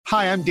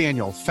Hi, I'm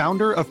Daniel,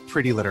 founder of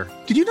Pretty Litter.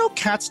 Did you know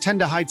cats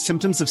tend to hide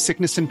symptoms of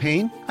sickness and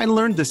pain? I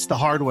learned this the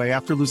hard way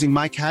after losing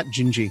my cat,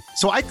 Gingy.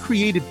 So I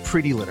created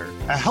Pretty Litter,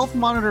 a health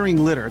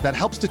monitoring litter that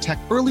helps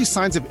detect early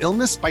signs of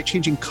illness by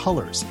changing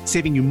colors,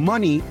 saving you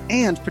money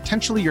and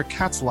potentially your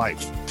cat's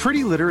life.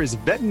 Pretty Litter is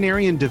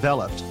veterinarian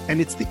developed, and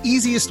it's the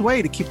easiest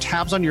way to keep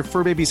tabs on your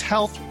fur baby's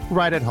health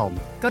right at home.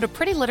 Go to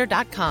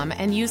prettylitter.com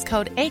and use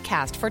code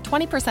ACAST for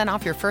 20%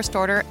 off your first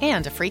order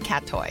and a free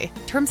cat toy.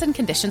 Terms and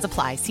conditions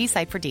apply. See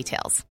site for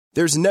details.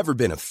 There's never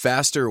been a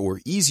faster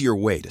or easier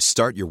way to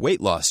start your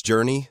weight loss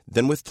journey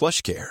than with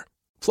PlushCare.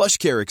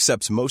 PlushCare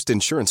accepts most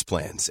insurance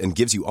plans and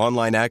gives you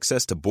online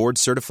access to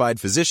board-certified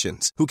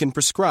physicians who can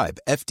prescribe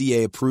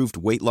FDA-approved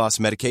weight loss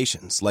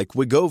medications like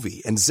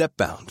Wegovy and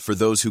Zepbound for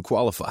those who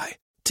qualify.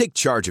 Take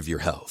charge of your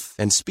health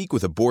and speak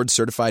with a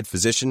board-certified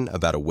physician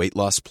about a weight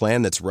loss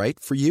plan that's right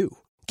for you.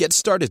 Get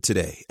started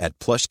today at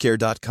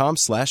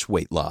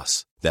plushcare.com/weight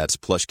loss. That's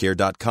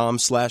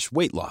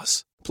plushcare.com/weight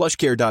loss.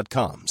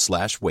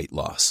 plushcare.com/weight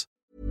loss.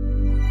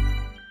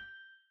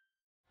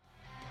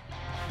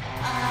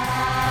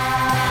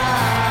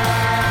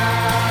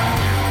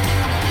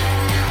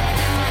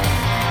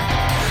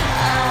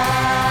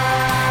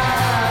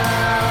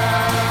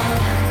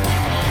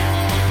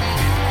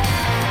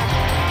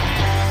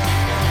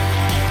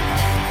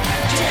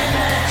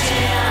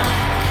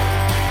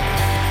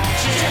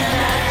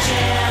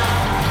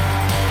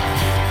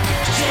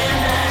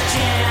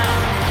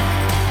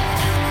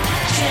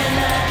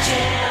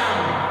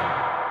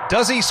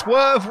 Does he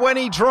swerve when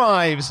he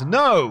drives?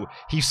 No,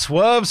 he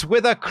swerves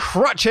with a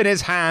crutch in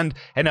his hand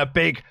in a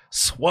big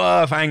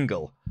swerve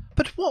angle.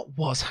 But what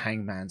was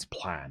Hangman's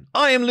plan?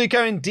 I am Luke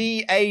Owen,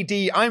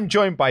 DAD. I'm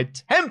joined by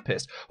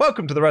Tempest.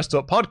 Welcome to the Rest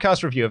Up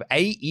podcast review of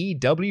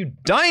AEW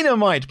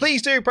Dynamite.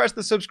 Please do press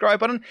the subscribe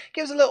button.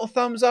 Give us a little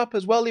thumbs up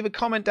as well. Leave a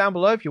comment down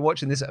below if you're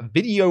watching this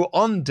video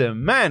on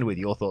demand with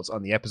your thoughts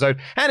on the episode.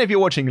 And if you're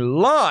watching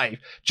live,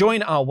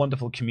 join our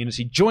wonderful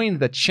community. Join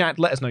the chat.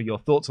 Let us know your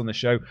thoughts on the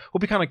show. We'll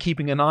be kind of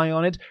keeping an eye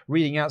on it,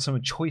 reading out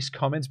some choice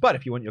comments. But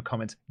if you want your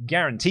comments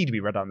guaranteed to be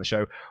read on the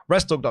show,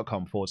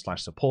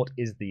 resttalk.com/support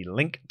is the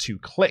link to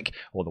click,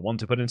 or the one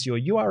to put into your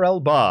URL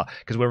bar,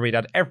 because we'll read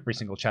out every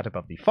single chat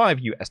above the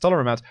 $5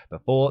 amount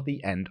before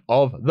the end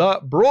of the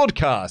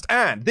broadcast.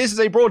 And this is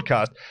a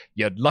broadcast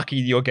you're lucky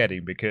you're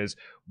getting, because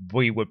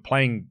we were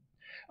playing,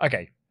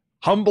 okay,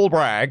 humble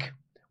brag,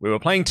 we were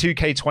playing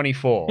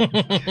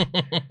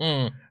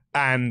 2K24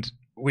 and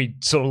we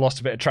sort of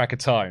lost a bit of track of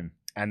time.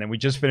 And then we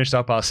just finished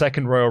up our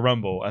second Royal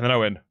Rumble. And then I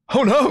went,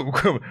 oh no,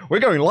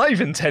 we're going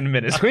live in 10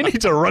 minutes. We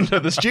need to run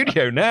to the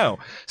studio now.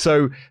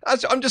 So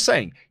I'm just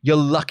saying, you're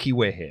lucky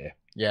we're here.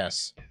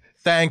 Yes.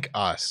 Thank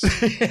us.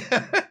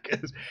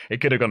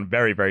 It could have gone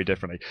very, very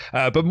differently.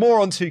 But more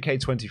on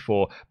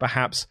 2K24,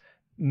 perhaps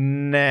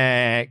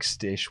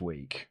next-ish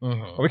week.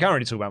 Mm-hmm. Well, we can't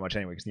really talk about much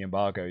anyway, because the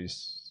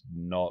embargo's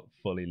not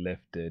fully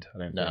lifted, I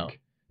don't think.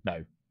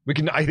 No.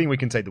 I think we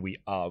can say that we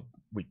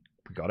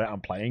got it.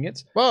 I'm playing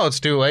it. Well, it's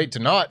too late to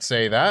not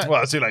say that.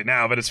 Well, it's too late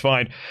now, but it's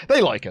fine.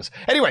 They like us.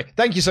 Anyway,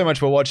 thank you so much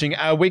for watching.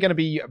 We're going to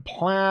be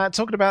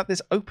talking about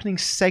this opening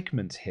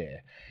segment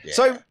here. Yeah.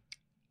 So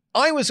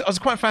I was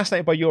quite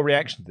fascinated by your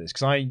reaction to this,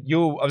 because I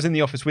was in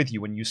the office with you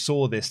when you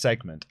saw this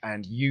segment,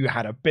 and you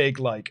had a big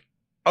overarm.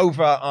 I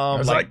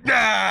was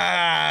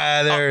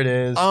there it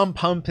is. Arm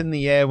pump in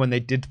the air when they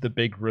did the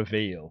big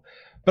reveal.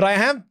 But I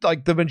have,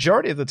 the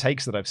majority of the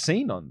takes that I've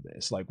seen on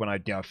this, when I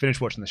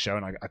finished watching the show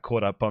and I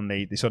caught up on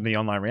the sort of the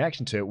online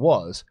reaction to it,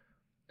 was,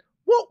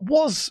 what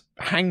was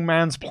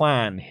Hangman's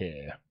plan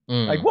here?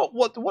 What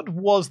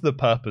was the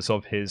purpose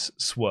of his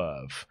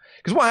swerve?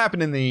 Because what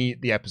happened in the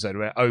episode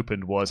where it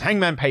opened was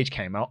Hangman Page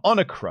came out on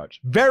a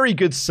crutch. Very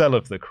good sell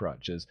of the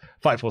crutch, as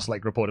Fightful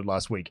Select reported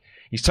last week.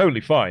 He's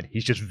totally fine.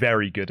 He's just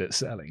very good at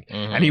selling.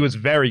 Mm-hmm. And he was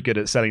very good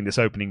at selling this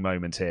opening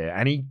moment here.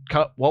 And he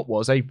cut what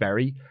was a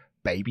very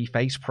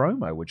babyface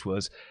promo, which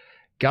was,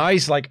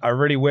 guys, I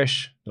really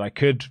wish that I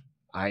could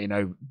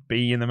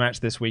be in the match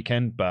this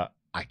weekend, but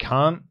I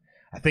can't.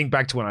 I think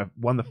back to when I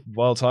won the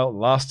world title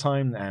last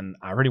time, and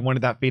I really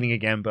wanted that feeling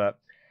again, but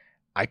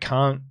I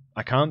can't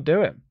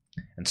do it.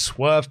 And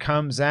Swerve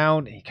comes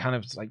out, he kind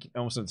of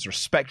almost this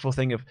respectful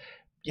thing of,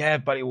 yeah,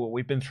 buddy,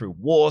 we've been through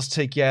wars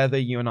together,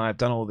 you and I have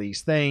done all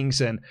these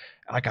things, and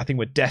I think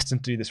we're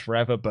destined to do this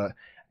forever, but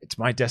it's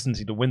my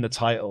destiny to win the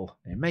title,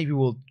 and maybe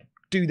we'll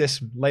do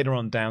this later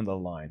on down the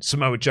line.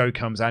 Samoa Joe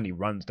comes out and he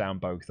runs down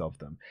both of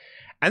them.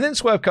 And then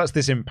Swerve cuts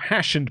this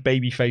impassioned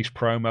babyface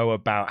promo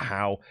about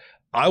how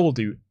I will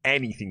do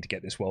anything to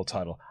get this world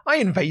title. I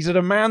invaded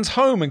a man's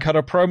home and cut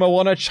a promo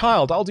on a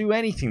child. I'll do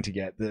anything to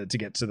get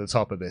to the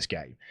top of this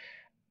game.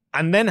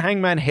 And then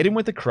Hangman hit him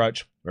with the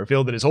crutch,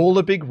 revealed that it's all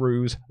a big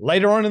ruse.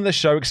 Later on in the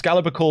show,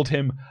 Excalibur called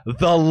him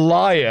the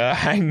liar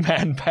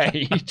Hangman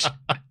Page.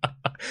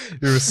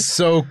 It was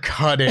so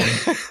cutting.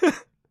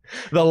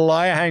 The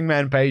liar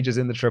Hangman Page is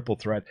in the triple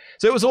threat.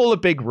 So it was all a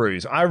big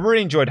ruse. I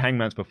really enjoyed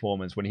Hangman's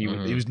performance when he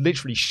was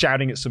literally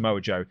shouting at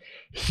Samoa Joe,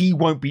 he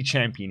won't be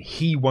champion.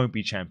 He won't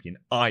be champion.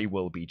 I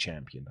will be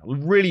champion. I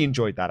really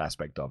enjoyed that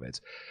aspect of it.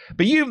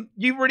 But you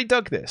really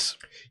dug this.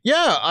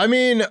 Yeah, I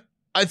mean,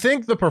 I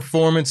think the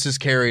performances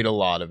carried a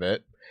lot of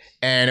it.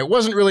 And it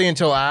wasn't really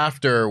until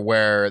after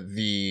where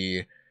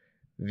the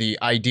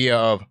idea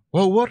of,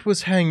 well, what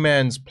was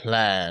Hangman's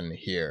plan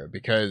here?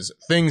 Because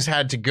things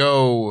had to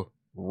go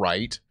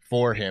right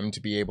for him to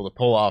be able to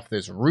pull off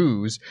this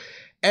ruse.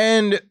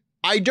 And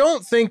I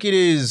don't think it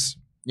is,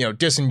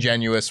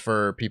 disingenuous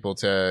for people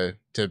to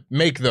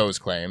make those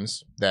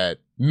claims that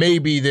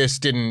maybe this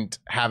didn't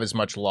have as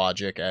much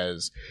logic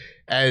as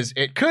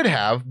it could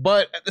have.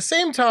 But at the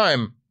same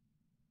time,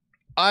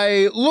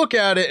 I look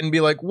at it and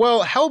be like,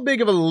 well, how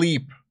big of a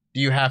leap do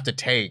you have to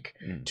take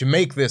to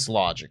make this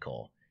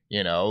logical?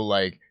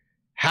 Like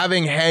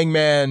having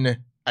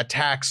Hangman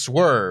attack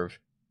Swerve.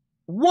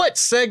 What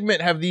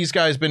segment have these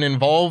guys been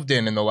involved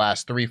in the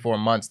last 3-4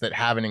 months that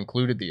haven't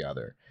included the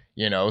other?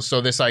 So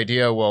this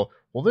idea, well,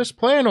 this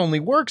plan only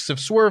works if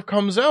Swerve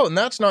comes out, and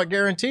that's not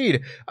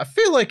guaranteed. I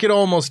feel like it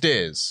almost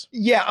is.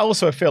 Yeah,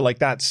 also I feel like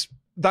that's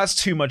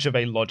too much of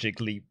a logic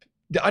leap.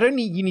 I don't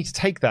need you need to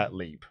take that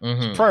leap.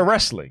 It's pro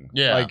wrestling.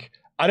 Yeah. Like,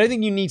 I don't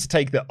think you need to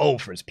take the,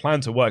 for his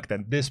plan to work,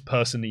 then this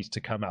person needs to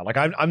come out. Like,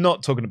 I'm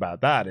not talking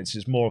about that. It's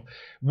just more,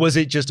 was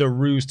it just a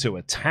ruse to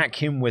attack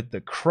him with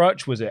the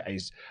crutch? Was it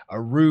a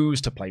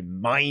ruse to play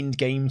mind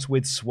games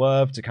with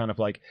Swerve to kind of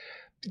like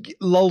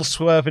lull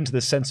Swerve into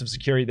the sense of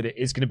security that it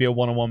is going to be a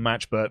one-on-one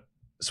match, but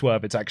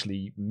Swerve, it's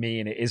actually me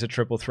and it is a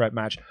triple threat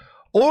match?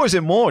 Or is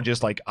it more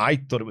just like, I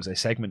thought it was a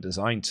segment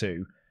designed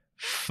to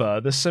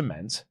further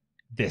cement,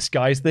 this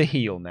guy's the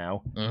heel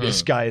now,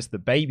 this guy is the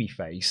baby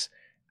face.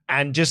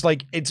 And just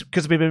like, it's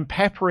because we've been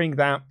peppering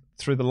that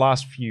through the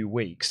last few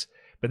weeks.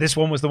 But this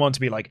one was the one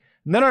to be like,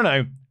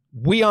 no,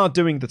 we are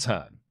doing the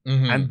turn.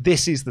 And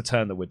this is the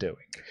turn that we're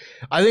doing.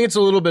 I think it's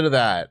a little bit of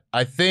that.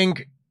 I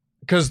think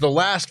because the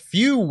last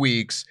few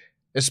weeks,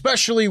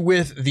 especially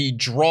with the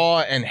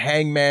draw and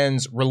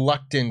Hangman's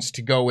reluctance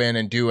to go in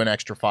and do an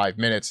extra 5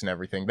 minutes and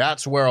everything,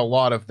 that's where a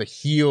lot of the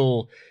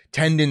heel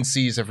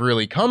tendencies have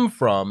really come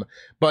from.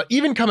 But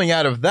even coming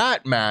out of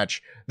that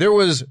match, there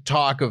was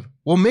talk of,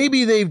 well,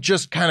 maybe they've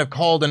just kind of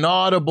called an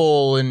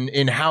audible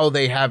in how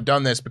they have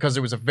done this because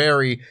it was a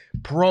very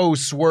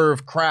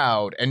pro-Swerve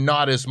crowd and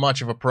not as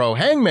much of a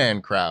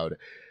pro-Hangman crowd.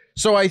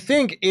 So I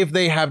think if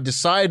they have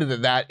decided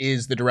that that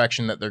is the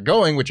direction that they're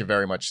going, which it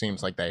very much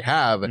seems like they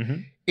have,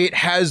 it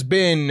has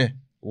been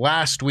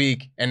last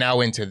week and now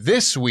into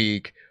this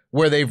week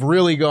where they've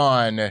really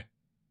gone,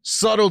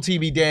 subtlety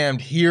be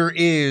damned, here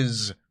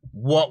is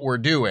what we're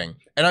doing.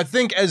 And I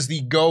think as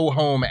the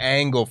go-home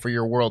angle for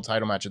your world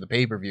title match at the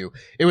pay-per-view,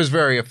 it was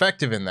very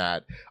effective in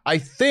that. I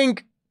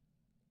think,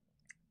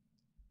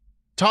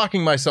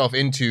 talking myself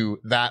into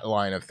that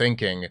line of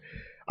thinking,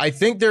 I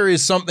think there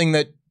is something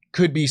that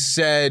could be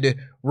said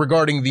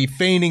regarding the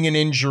feigning an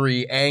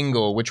injury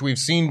angle, which we've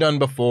seen done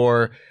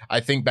before. I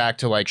think back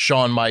to like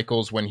Shawn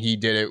Michaels when he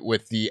did it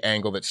with the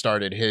angle that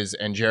started his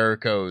and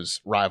Jericho's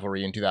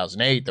rivalry in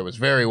 2008 that was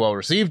very well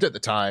received at the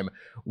time,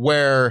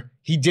 where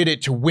he did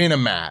it to win a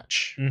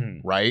match,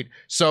 right?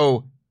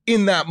 So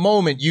in that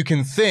moment, you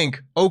can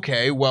think,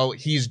 okay, well,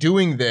 he's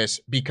doing this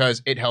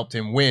because it helped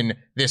him win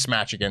this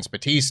match against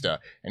Batista,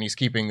 and he's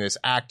keeping this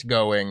act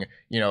going,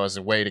 as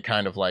a way to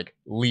kind of like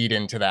lead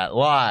into that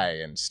lie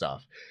and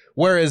stuff.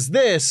 Whereas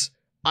this,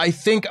 I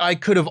think I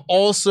could have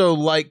also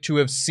liked to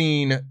have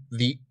seen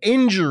the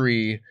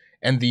injury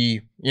and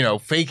the,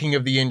 faking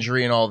of the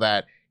injury and all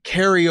that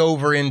carry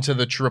over into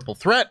the triple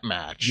threat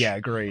match. Yeah,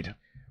 agreed.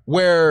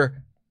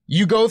 Where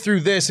you go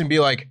through this and be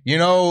like,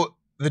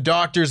 the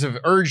doctors have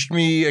urged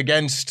me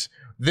against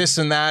this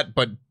and that,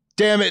 but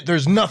damn it,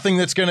 there's nothing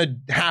that's going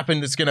to happen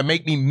that's going to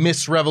make me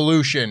miss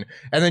Revolution.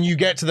 And then you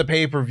get to the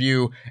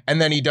pay-per-view, and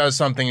then he does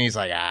something, and he's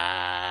like,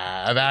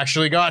 I've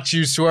actually got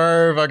you,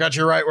 Swerve. I got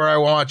you right where I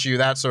want you,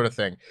 that sort of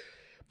thing.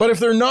 But if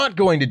they're not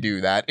going to do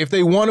that, if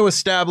they want to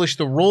establish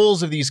the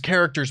roles of these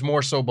characters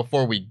more so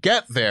before we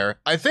get there,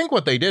 I think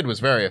what they did was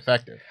very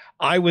effective.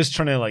 I was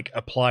trying to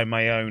apply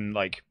my own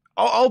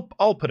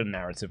I'll put a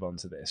narrative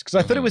onto this because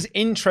I thought it was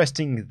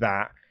interesting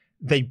that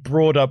they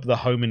brought up the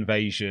home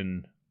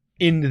invasion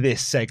in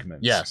this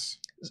segment. Yes.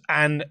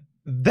 And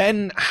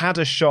then had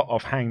a shot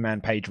of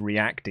Hangman Page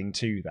reacting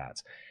to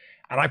that.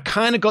 And I've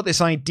kind of got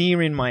this idea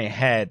in my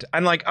head.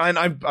 And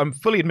I'm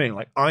fully admitting,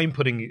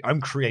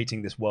 I'm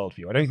creating this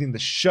worldview. I don't think the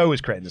show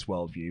is creating this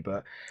worldview,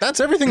 but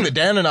that's everything that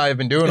Dan and I have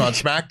been doing on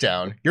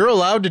SmackDown. You're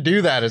allowed to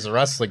do that as a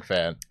wrestling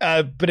fan.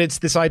 But it's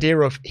this idea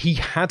of he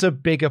had a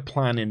bigger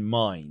plan in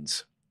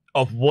mind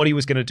of what he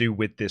was going to do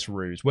with this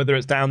ruse, whether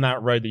it's down that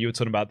road that you were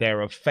talking about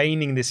there of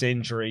feigning this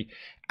injury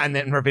and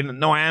then revealing,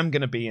 no, I am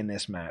going to be in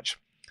this match.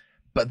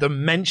 But the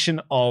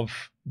mention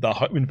of the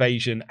home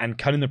invasion and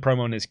cutting the promo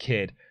on his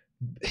kid,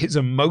 his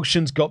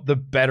emotions got the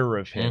better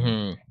of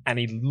him and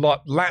he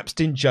lapsed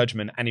in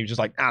judgment and he was just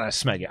like,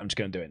 smeg it, I'm just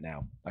going to do it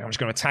now. I'm just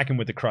going to attack him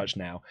with the crutch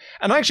now.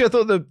 And actually, I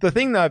thought the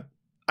thing that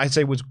I'd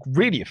say was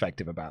really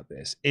effective about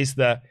this is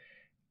that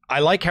I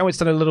like how it's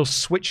done a little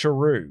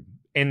switcheroo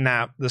in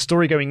that the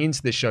story going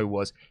into this show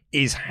was,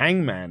 is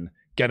Hangman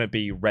going to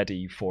be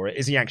ready for it?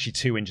 Is he actually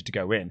too injured to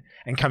go in?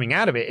 And coming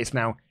out of it, it's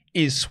now,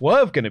 is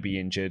Swerve going to be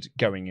injured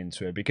going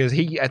into it? Because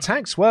he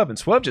attacked Swerve and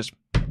Swerve just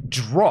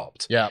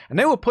dropped. Yeah. And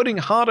they were putting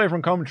hard over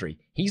on commentary.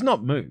 He's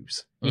not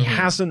moved. He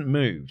hasn't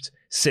moved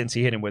since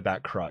he hit him with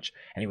that crutch.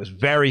 And he was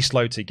very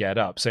slow to get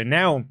up. So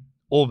now,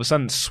 all of a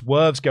sudden,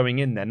 Swerve's going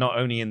in there, not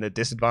only in the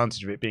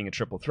disadvantage of it being a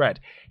triple threat,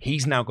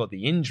 he's now got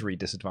the injury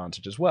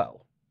disadvantage as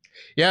well.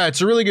 Yeah,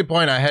 it's a really good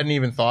point. I hadn't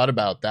even thought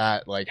about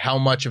that, like how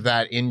much of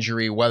that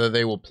injury, whether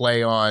they will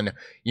play on,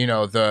 you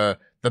know, the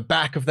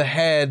back of the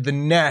head, the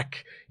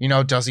neck, you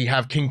know, does he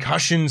have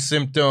concussion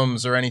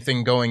symptoms or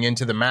anything going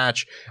into the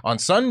match on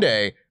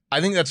Sunday? I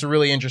think that's a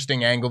really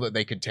interesting angle that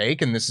they could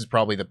take, and this is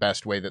probably the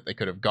best way that they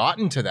could have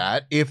gotten to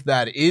that, if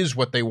that is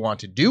what they want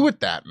to do with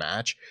that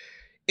match.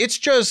 It's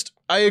just,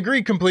 I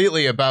agree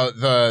completely about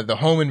the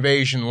home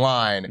invasion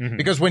line,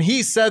 because when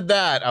he said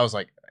that, I was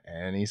like,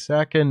 any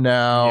second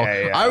now.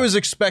 Yeah. I was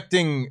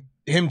expecting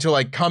him to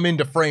like come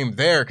into frame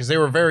there, because they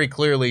were very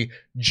clearly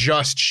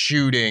just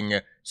shooting.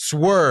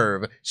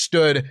 Swerve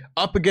stood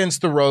up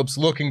against the ropes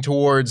looking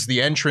towards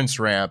the entrance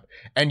ramp,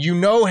 and you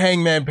know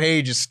Hangman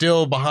Page is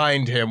still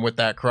behind him with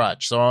that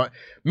crutch. So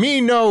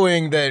me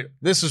knowing that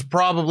this is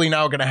probably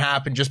now going to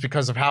happen just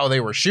because of how they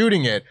were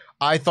shooting it,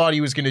 I thought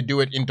he was going to do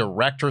it in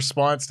direct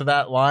response to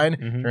that line.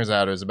 Turns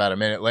out it was about a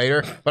minute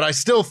later, but I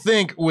still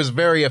think it was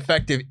very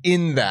effective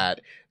in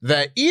that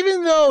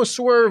even though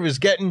Swerve is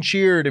getting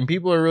cheered and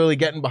people are really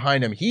getting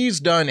behind him, he's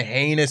done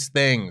heinous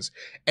things.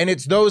 And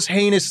it's those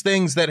heinous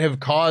things that have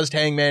caused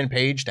Hangman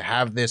Page to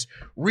have this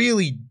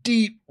really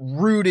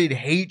deep-rooted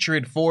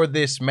hatred for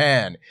this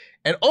man.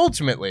 And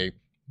ultimately,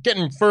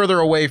 getting further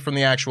away from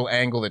the actual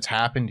angle that's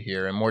happened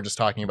here and more just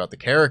talking about the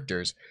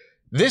characters,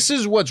 this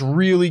is what's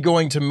really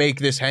going to make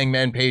this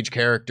Hangman Page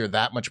character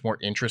that much more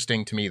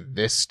interesting to me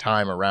this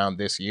time around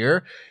this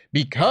year,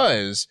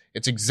 because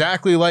it's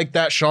exactly like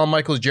that Shawn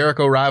Michaels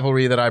Jericho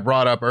rivalry that I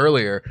brought up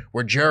earlier,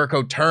 where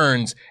Jericho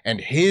turns and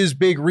his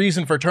big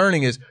reason for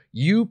turning is,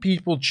 you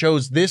people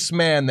chose this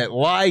man that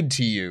lied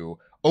to you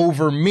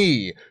over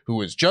me, who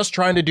was just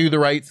trying to do the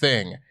right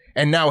thing.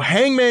 And now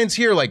Hangman's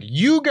here like,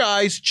 you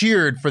guys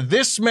cheered for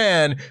this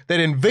man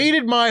that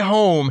invaded my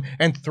home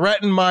and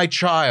threatened my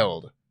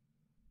child.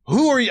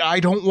 Who are you?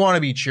 I don't want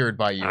to be cheered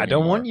by you. I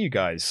don't want you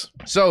guys.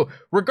 So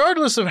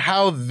regardless of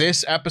how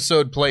this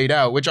episode played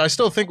out, which I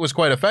still think was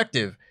quite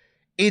effective,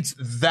 it's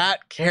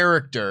that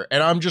character.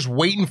 And I'm just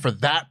waiting for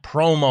that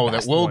promo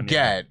that we'll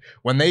get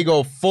when they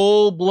go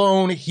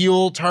full-blown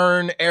heel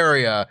turn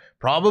area,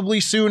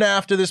 probably soon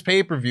after this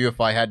pay-per-view,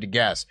 if I had to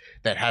guess,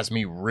 that has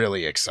me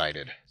really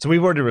excited. So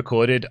we've already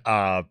recorded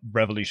our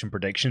Revolution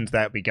predictions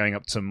that will be going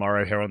up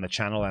tomorrow here on the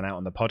channel and out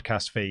on the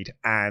podcast feed.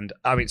 And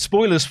I mean,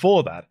 spoilers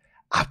for that.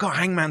 I've got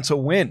Hangman to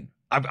win.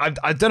 I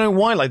don't know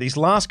why, like these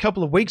last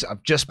couple of weeks,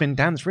 I've just been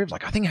down this route.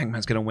 Like, I think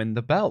Hangman's going to win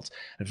the belt.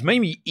 And it's made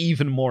me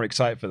even more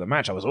excited for the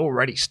match. I was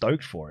already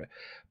stoked for it.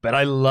 But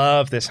I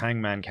love this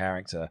Hangman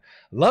character.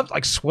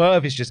 Like,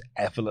 Swerve is just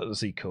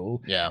effortlessly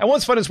cool. Yeah. And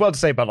what's fun as well to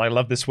say about I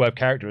love this Swerve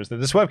character is that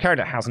the Swerve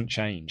character hasn't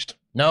changed.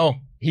 No.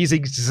 He's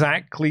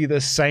exactly the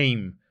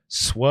same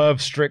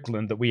Swerve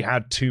Strickland that we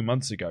had 2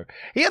 months ago.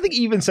 I think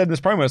he even said in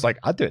this promo, it's like,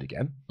 I'd do it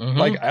again.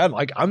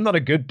 I'm not a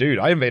good dude.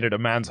 I invaded a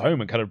man's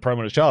home and cut a promo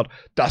on a child.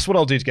 That's what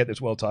I'll do to get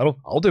this world title.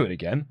 I'll do it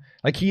again.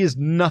 Like, he is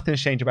nothing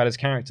changed about his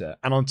character.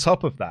 And on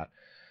top of that,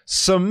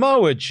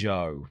 Samoa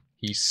Joe,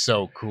 he's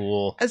so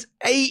cool. As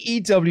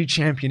AEW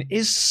champion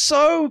is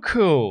so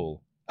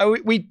cool.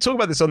 We talk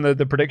about this on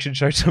the prediction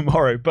show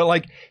tomorrow, but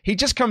like, he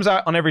just comes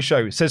out on every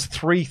show, says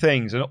 3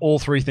 things, and all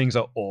 3 things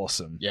are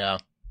awesome. Yeah.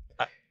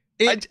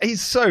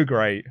 He's so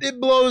great.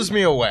 It blows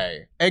me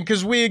away. And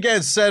because we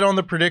again said on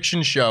the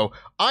prediction show,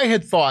 I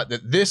had thought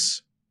that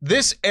this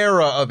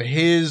era of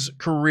his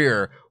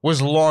career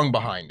was long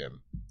behind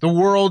him. The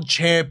world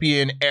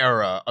champion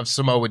era of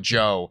Samoa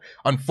Joe,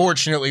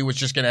 unfortunately, was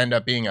just going to end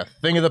up being a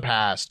thing of the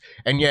past.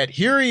 And yet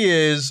here he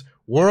is,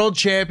 world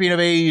champion of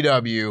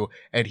AEW,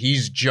 and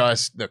he's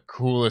just the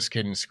coolest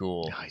kid in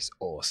school. Oh, he's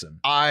awesome.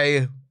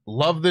 I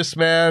love this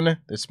man.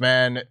 This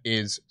man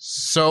is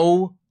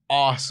so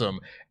awesome.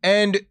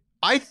 And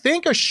I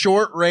think a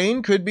short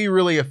reign could be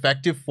really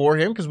effective for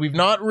him, because we've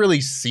not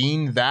really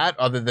seen that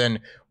other than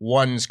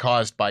ones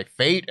caused by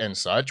fate and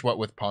such, what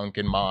with Punk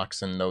and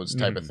Mox and those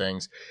type of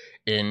things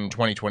in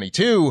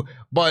 2022.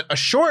 But a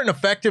short and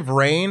effective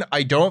reign,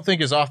 I don't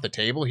think is off the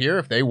table here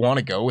if they want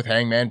to go with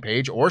Hangman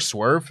Page or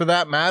Swerve for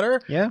that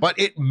matter. Yeah. But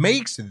it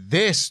makes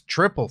this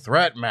triple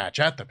threat match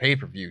at the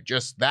pay-per-view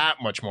just that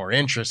much more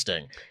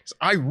interesting.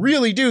 I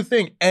really do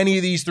think any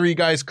of these 3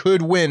 guys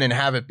could win and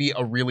have it be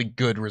a really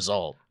good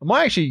result. I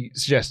might actually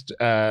suggest,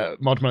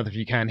 Mod Month, if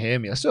you can hear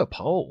me, let's do a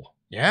poll.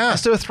 Yeah.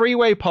 Let's do a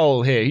 3-way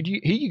poll here. Who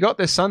you got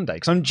this Sunday?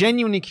 Because I'm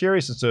genuinely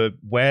curious as to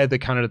where the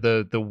kind of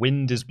the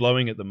wind is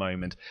blowing at the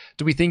moment.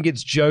 Do we think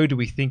it's Joe? Do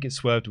we think it's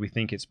Swerve? Do we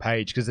think it's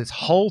Paige? Because this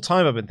whole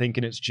time I've been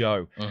thinking it's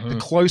Joe. The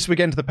closer we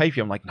get into the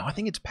pay-per-view, I'm like, no, I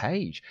think it's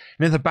Paige.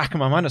 And in the back of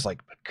my mind, it's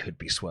like, it could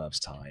be Swerve's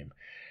time.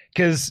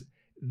 Because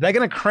they're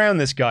going to crown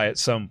this guy at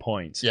some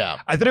point. Yeah.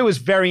 I thought it was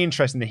very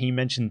interesting that he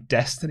mentioned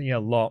Destiny a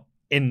lot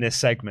in this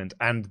segment.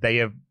 And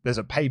there's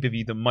a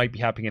pay-per-view that might be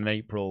happening in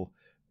April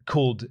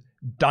called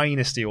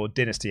Dynasty or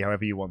Dynasty,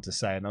 however you want to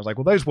say. And I was like,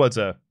 well, those words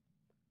are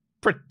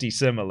pretty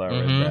similar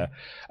in there.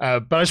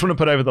 But I just want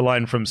to put over the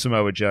line from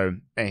Samoa Joe.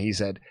 And he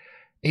said,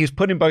 he was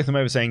putting both of them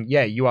over saying,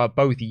 yeah, you are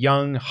both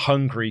young,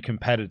 hungry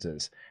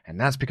competitors. And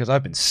that's because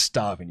I've been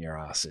starving your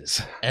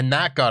asses. And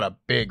that got a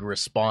big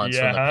response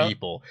from the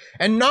people.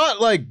 And not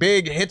like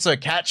big hits a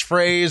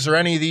catchphrase or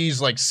any of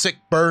these like sick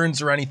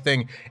burns or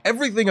anything.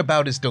 Everything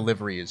about his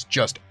delivery is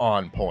just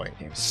on point.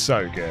 It was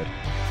so good.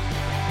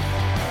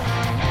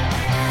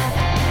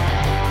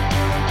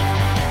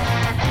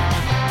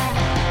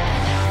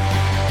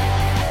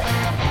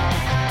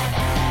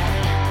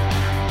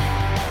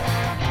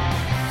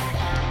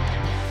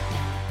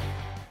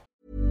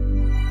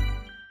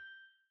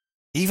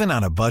 Even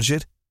on a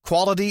budget,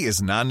 quality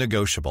is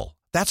non-negotiable.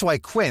 That's why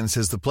Quince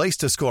is the place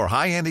to score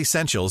high-end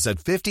essentials at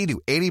 50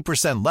 to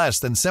 80% less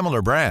than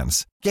similar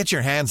brands. Get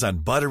your hands on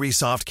buttery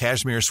soft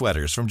cashmere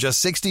sweaters from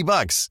just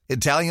 $60,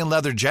 Italian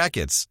leather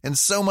jackets, and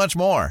so much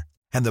more.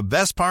 And the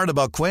best part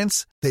about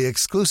Quince, they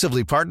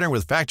exclusively partner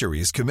with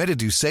factories committed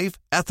to safe,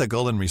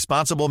 ethical, and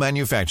responsible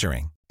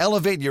manufacturing.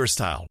 Elevate your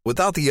style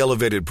without the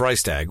elevated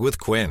price tag with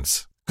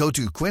Quince. Go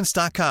to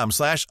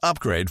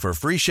quince.com/upgrade for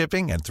free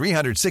shipping and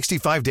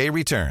 365-day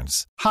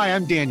returns. Hi,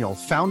 I'm Daniel,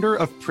 founder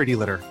of Pretty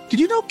Litter. Did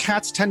you know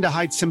cats tend to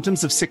hide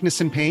symptoms of sickness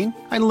and pain?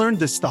 I learned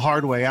this the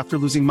hard way after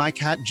losing my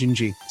cat,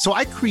 Gingy. So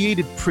I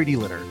created Pretty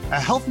Litter, a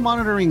health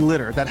monitoring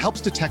litter that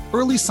helps detect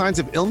early signs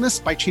of illness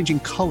by changing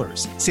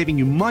colors, saving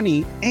you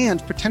money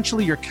and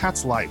potentially your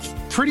cat's life.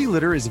 Pretty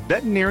Litter is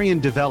veterinarian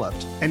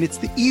developed, and it's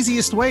the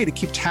easiest way to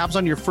keep tabs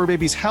on your fur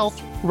baby's health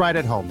right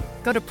at home.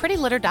 Go to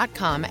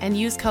prettylitter.com and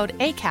use code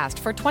ACAST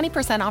for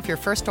 20% off your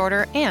first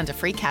order and a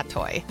free cat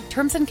toy.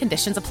 Terms and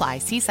conditions apply.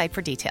 See site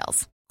for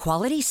details.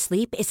 Quality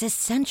sleep is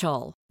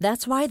essential.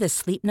 That's why the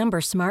Sleep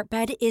Number Smart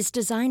Bed is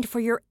designed for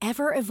your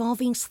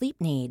ever-evolving sleep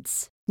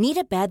needs. Need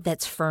a bed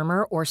that's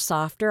firmer or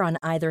softer on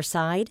either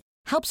side?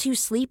 Helps you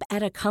sleep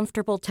at a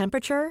comfortable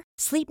temperature?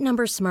 Sleep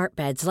Number Smart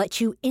Beds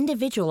let you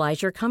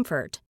individualize your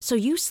comfort, so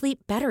you sleep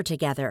better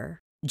together.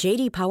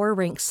 J.D. Power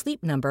ranks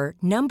Sleep Number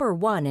number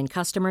 1 in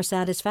customer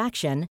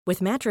satisfaction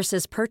with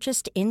mattresses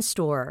purchased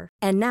in-store.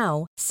 And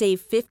now, save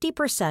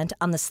 50%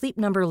 on the Sleep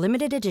Number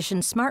Limited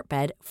Edition Smart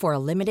Bed for a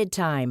limited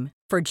time.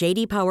 For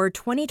J.D. Power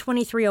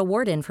 2023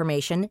 award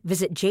information,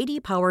 visit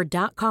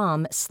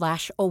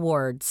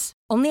jdpower.com/awards.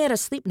 Only at a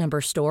Sleep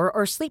Number store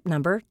or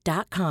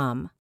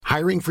sleepnumber.com.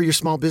 Hiring for your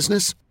small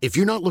business? If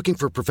you're not looking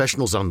for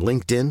professionals on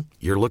LinkedIn,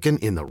 you're looking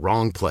in the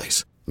wrong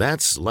place.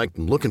 That's like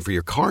looking for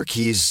your car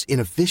keys in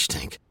a fish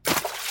tank.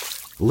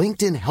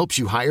 LinkedIn helps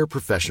you hire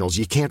professionals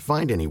you can't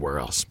find anywhere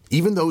else,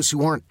 even those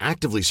who aren't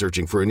actively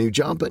searching for a new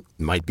job but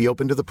might be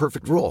open to the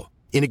perfect role.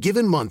 In a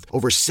given month,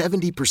 over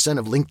 70%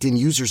 of LinkedIn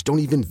users don't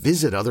even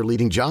visit other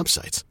leading job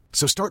sites.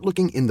 So start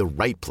looking in the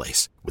right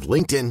place. With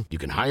LinkedIn, you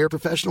can hire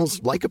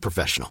professionals like a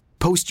professional.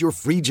 Post your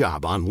free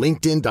job on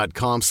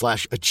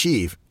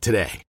linkedin.com/achieve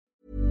today.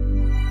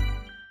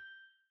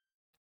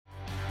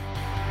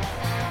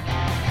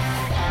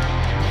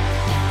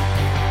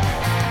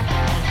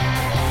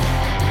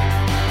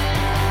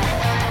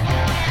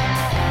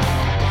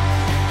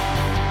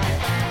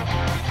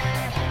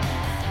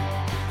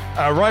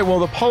 Right, well,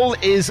 the poll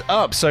is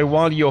up. So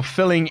while you're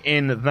filling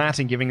in that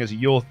and giving us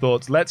your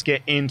thoughts, let's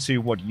get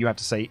into what you have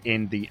to say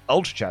in the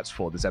Ultra Chats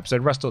for this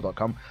episode.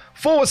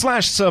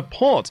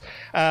 Wrestle.com/support.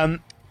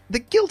 The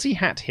Guilty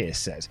Hat here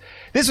says,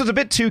 this was a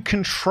bit too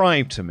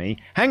contrived to me.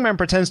 Hangman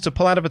pretends to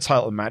pull out of a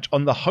title match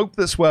on the hope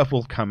that Swerve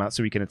will come out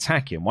so he can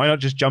attack him. Why not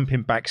just jump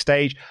him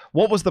backstage?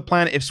 What was the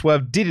plan if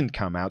Swerve didn't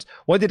come out?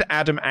 What did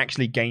Adam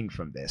actually gain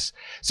from this?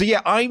 So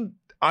yeah, I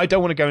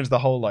don't want to go into the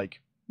whole like,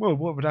 well,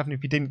 what would happen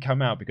if he didn't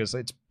come out? Because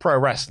it's pro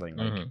wrestling.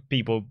 Like,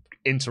 people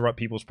interrupt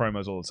people's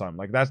promos all the time.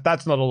 Like,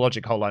 that's not a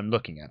logic hole I'm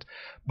looking at.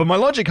 But my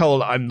logic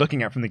hole I'm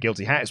looking at from the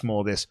Guilty Hat is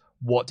more this,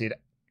 what did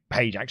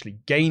Paige actually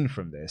gain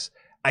from this?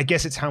 I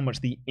guess it's how much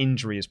the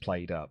injury is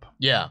played up.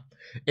 Yeah.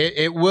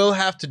 It will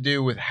have to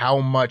do with how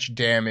much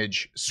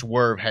damage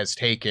Swerve has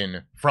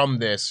taken from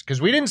this,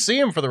 because we didn't see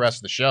him for the rest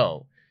of the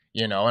show,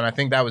 you know, and I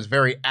think that was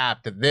very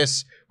apt that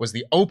this was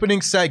the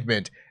opening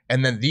segment,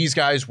 and then these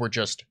guys were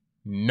just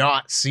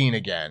not seen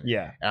again.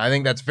 Yeah. And I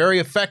think that's very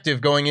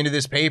effective going into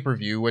this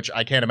pay-per-view, which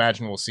I can't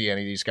imagine we'll see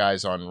any of these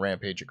guys on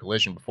Rampage or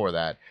Collision before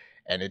that.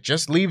 And it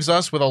just leaves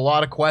us with a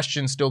lot of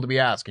questions still to be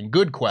asked, and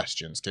good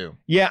questions, too.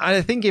 Yeah, and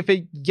I think if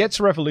it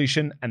gets a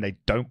Revolution and they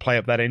don't play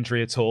up that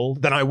injury at all,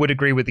 then I would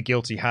agree with the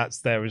Guilty Hats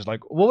there. Is like,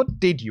 what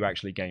did you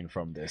actually gain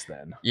from this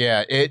then?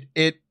 Yeah,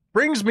 it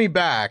brings me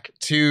back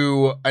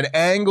to an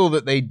angle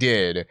that they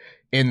did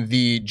in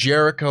the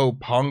Jericho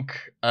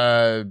Punk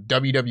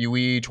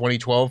WWE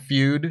 2012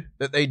 feud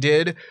that they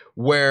did,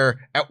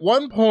 where at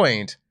one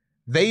point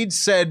they'd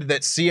said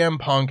that CM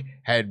Punk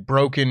had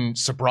broken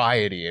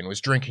sobriety and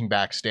was drinking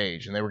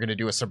backstage, and they were going to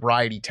do a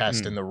sobriety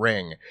test in the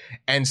ring.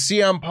 And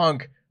CM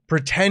Punk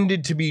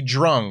pretended to be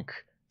drunk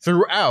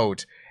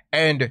throughout.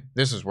 And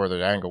this is where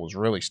the angle was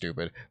really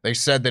stupid. They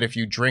said that if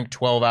you drink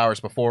 12 hours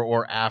before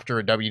or after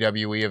a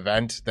WWE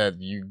event, that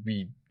you'd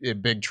be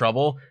in big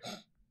trouble.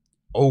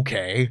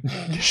 Okay,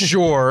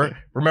 sure.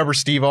 Remember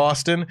Steve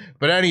Austin?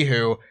 But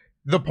anywho,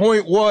 the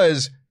point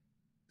was,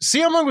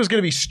 CM Punk was going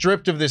to be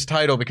stripped of this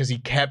title because he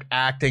kept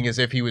acting as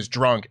if he was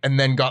drunk and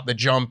then got the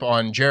jump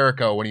on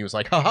Jericho when he was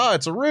like, haha,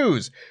 it's a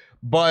ruse.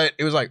 But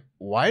it was like,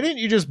 why didn't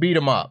you just beat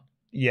him up?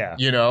 Yeah.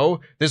 You know,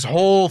 this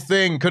whole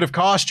thing could have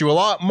cost you a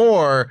lot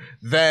more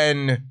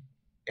than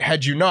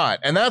had you not.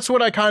 And that's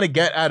what I kind of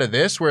get out of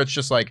this, where it's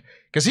just like,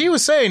 because he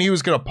was saying he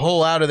was going to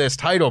pull out of this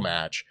title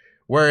match,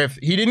 where if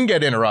he didn't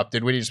get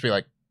interrupted, would he just be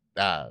like,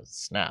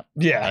 snap.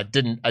 Yeah. I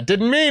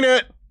didn't mean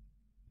it.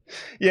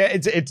 Yeah,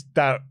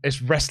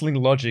 it's wrestling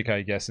logic,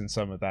 I guess, in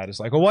some of that. It's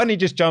like, well, why didn't you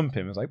just jump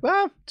him? It's like,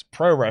 well, it's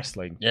pro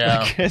wrestling. Yeah.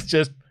 Like, it's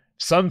just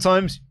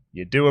sometimes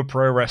you do a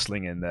pro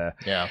wrestling in there.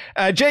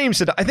 Yeah. James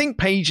said, I think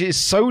Page is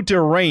so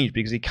deranged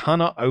because he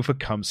cannot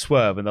overcome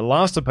Swerve, and the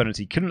last opponent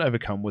he couldn't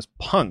overcome was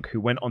Punk,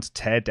 who went on to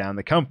tear down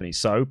the company.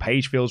 So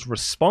Page feels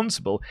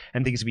responsible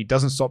and thinks if he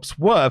doesn't stop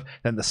Swerve,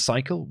 then the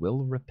cycle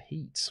will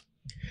repeat.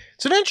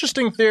 It's an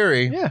interesting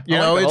theory. Yeah, you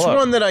know, it's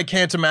one that I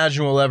can't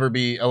imagine will ever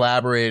be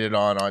elaborated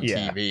on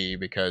Yeah. TV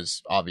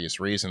because obvious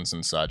reasons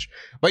and such.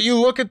 But you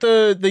look at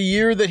the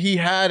year that he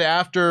had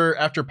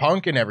after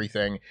Punk and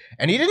everything,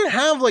 and he didn't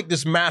have like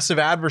this massive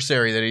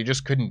adversary that he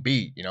just couldn't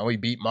beat. You know, he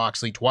beat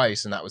Moxley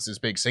twice, and that was his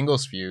big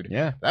singles feud.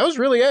 Yeah. That was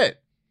really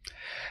it.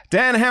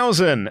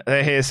 Danhausen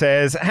here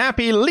says,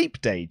 happy leap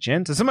day,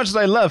 gents. As much as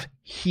I love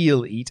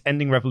Heel Eat,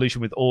 ending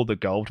Revolution with all the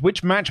gold,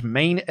 which match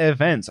main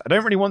events? I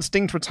don't really want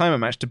Sting's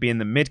retirement match to be in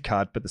the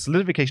mid-card, but the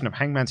solidification of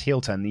Hangman's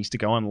heel turn needs to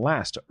go on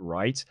last,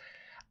 right?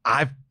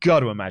 I've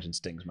got to imagine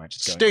Sting's match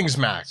is going Sting's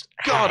on. match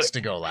has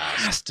to go last.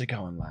 Has to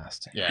go on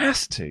last. Yeah.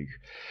 Has to.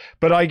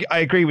 But I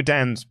agree with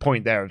Dan's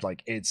point there. Of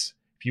like, it's,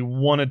 if you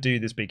want to do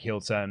this big heel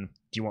turn,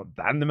 do you want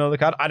that in the middle of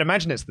the card? I'd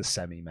imagine it's the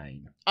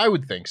semi-main. I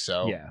would think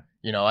so. Yeah.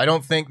 You know, I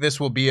don't think this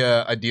will be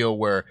a deal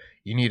where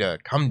you need a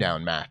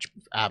come-down match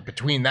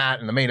between that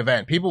and the main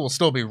event. People will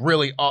still be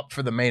really up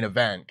for the main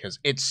event because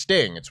it's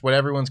Sting. It's what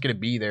everyone's going to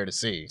be there to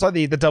see. It's like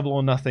the double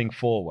or nothing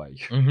four-way,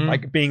 Mhm.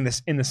 like being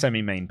this in the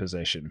semi-main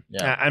position.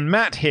 Yeah. And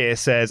Matt here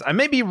says, I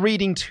may be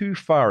reading too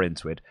far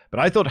into it, but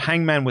I thought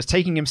Hangman was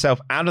taking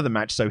himself out of the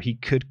match so he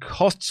could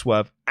cost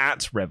Swerve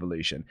at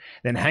Revolution.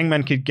 Then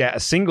Hangman could get a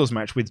singles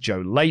match with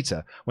Joe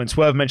later. When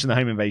Swerve mentioned the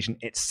home invasion,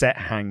 it set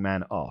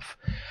Hangman off.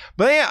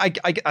 But yeah,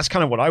 I that's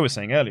kind of what I was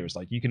saying earlier. It's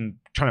like you can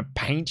try to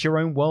paint your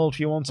own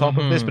worldview on top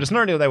of this, but it's not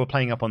really what they were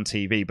playing up on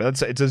TV.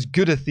 But it's as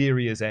good a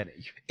theory as any.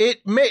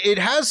 It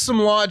has some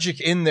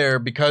logic in there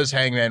because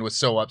Hangman was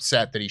so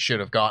upset that he should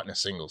have gotten a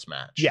singles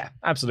match. Yeah,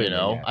 absolutely. You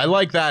know, yeah. I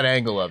like that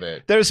angle of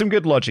it. There is some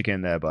good logic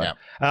in there, but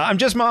I'm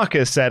just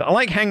Marcus said, I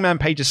like Hangman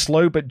Page's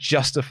slow but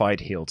justified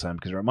heel turn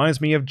because it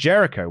reminds me of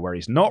Jericho, where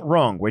he's not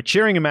wrong. We're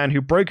cheering a man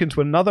who broke into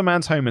another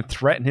man's home and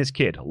threatened his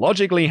kid.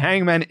 Logically,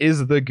 Hangman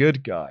is the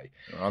good guy.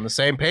 We're on the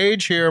same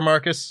page here,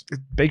 Marcus.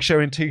 Big Show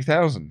in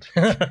 2000.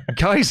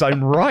 Guys,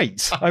 I'm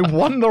right. I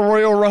won the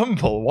Royal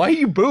Rumble. Why are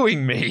you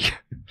booing me?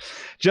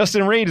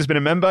 Justin Reed has been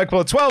a member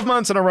for 12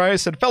 months in a row.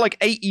 Said, felt like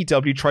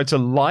AEW tried to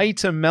lie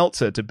to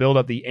Meltzer to build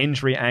up the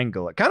injury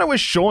angle. I kind of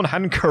wish Sean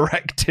hadn't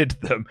corrected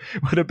them.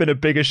 Would have been a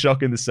bigger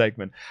shock in the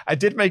segment. I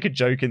did make a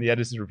joke in the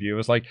editor's review. I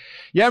was like,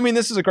 yeah, I mean,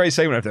 this is a great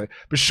segment,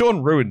 but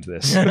Sean ruined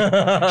this.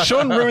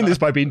 Sean ruined this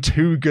by being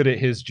too good at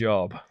his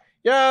job.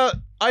 Yeah,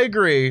 I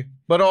agree.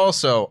 But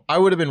also, I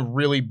would have been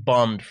really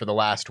bummed for the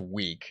last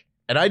week.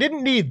 And I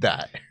didn't need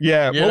that.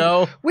 Yeah. You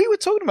know? We were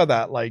talking about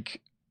that, like,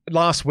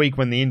 last week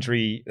when the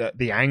injury,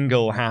 the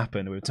angle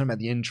happened. We were talking about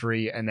the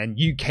injury, and then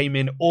you came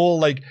in all,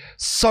 like,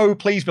 so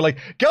pleased. We're like,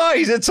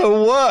 guys, it's a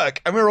work.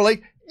 And we were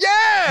like,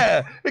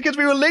 yeah! Because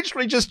we were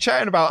literally just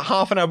chatting about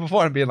half an hour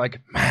before and being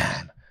like,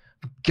 man,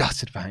 I'm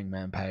gutted for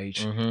Hangman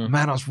Page. Man,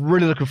 I was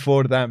really looking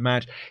forward to that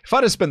match. If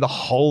I'd have spent the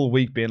whole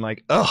week being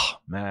like, oh,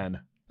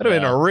 man, that'd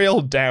have been a real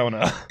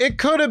downer. It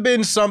could have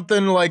been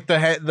something like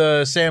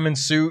the salmon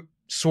suit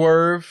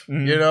swerve,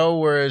 you know,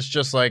 where it's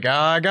just like,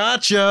 I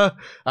gotcha.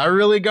 I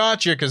really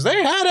gotcha. Because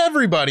they had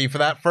everybody for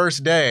that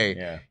first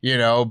day, you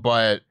know,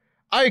 but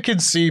I can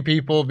see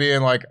people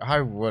being like,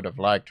 I would have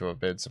liked to have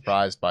been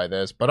surprised by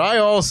this. But I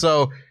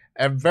also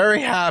am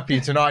very happy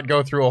to not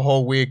go through a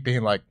whole week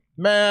being like,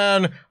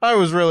 man, I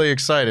was really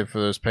excited for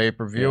this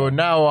pay-per-view, and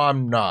now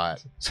I'm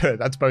not. So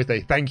that's both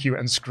a thank you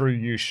and screw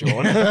you,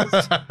 Sean.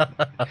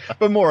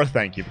 But more a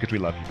thank you, because we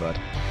love you, bud.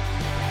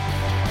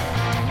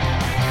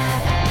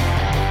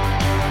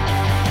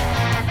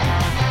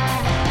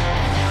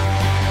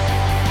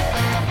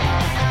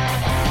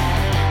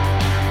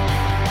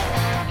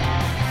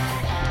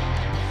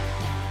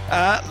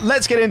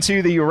 Let's get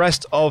into the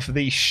rest of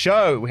the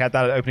show. We had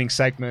that opening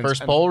segment.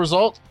 First poll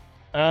result?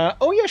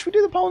 Should we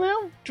do the poll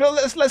now? Well,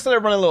 let's let it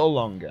run a little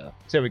longer.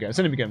 So here we go. It's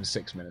only been going for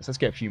 6 minutes. Let's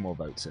get a few more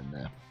votes in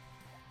there.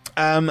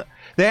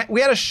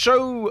 We had a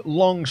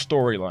show-long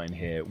storyline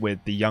here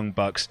with the Young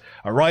Bucks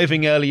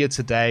arriving earlier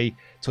today,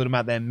 talking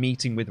about their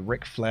meeting with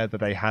Ric Flair that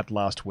they had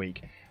last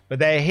week. But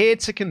they're here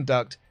to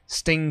conduct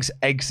Sting's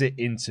exit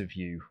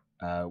interview,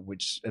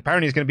 which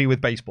apparently is going to be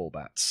with baseball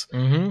bats.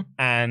 Mm-hmm.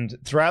 And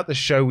throughout the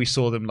show, we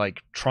saw them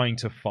like trying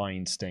to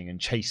find Sting and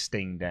chase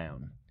Sting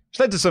down. Which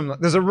led to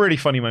there's a really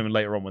funny moment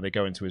later on when they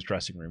go into his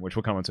dressing room, which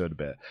we'll come on to in a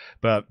bit.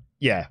 But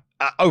yeah,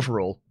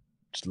 overall,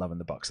 just loving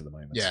the Bucks at the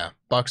moment. Yeah,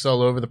 Bucks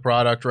all over the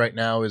product right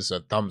now is a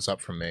thumbs up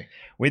from me.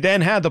 We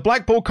then had the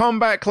Blackpool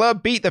Combat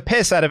Club beat the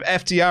piss out of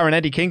FTR and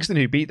Eddie Kingston,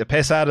 who beat the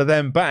piss out of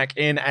them back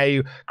in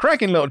a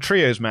cracking little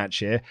trios match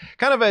here.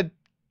 Kind of a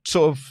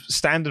sort of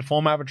standard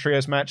format of a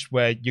trios match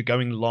where you're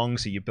going long,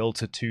 so you build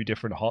to 2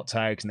 different hot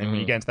tags, and then when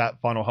you get into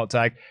that final hot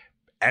tag,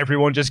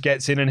 everyone just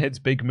gets in and hits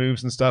big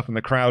moves and stuff, and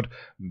the crowd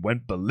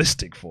went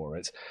ballistic for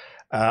it.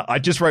 I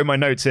just wrote my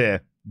notes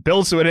here.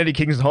 Build to an Eddie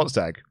Kingston hot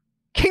tag.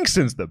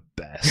 Kingston's the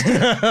best.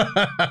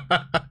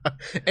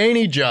 Ain't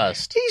he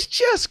just? He's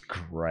just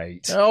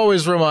great. It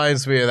always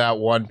reminds me of that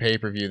one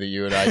pay-per-view that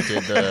you and I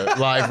did the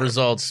live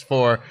results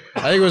for.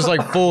 I think it was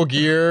like Full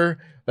Gear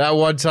that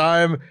one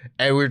time,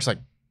 and we were just like,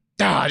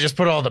 just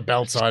put all the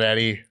belts on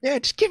Eddie. Yeah,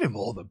 just give him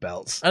all the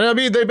belts. And I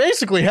mean, they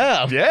basically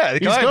have. Yeah,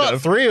 he's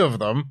got 3 of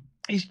them.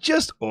 He's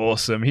just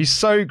awesome. He's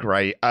so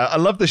great. I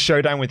love the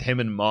showdown with him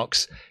and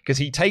Mox because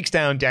he takes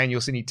down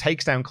Danielson, he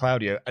takes down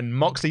Claudio, and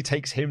Moxley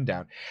takes him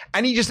down.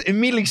 And he just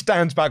immediately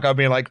stands back up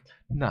being like,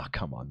 nah,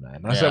 come on,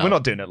 man. I said, we're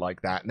not doing it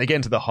like that. And they get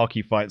into the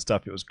hockey fight and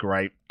stuff. It was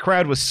great.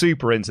 Crowd was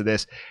super into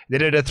this. They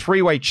did a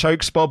 3-way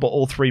choke spot, but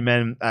all 3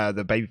 men,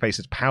 the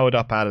babyfaces, powered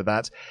up out of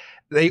that.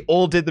 They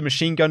all did the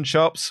machine gun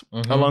chops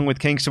along with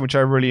Kingston, which I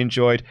really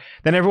enjoyed.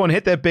 Then everyone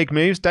hit their big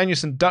moves.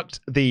 Danielson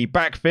ducked the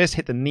back fist,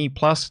 hit the knee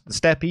plus the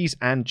steppies,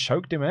 and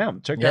choked him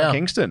out. Choked out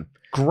Kingston.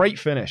 Great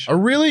finish. A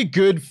really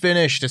good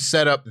finish to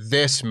set up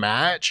this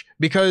match,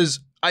 because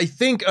I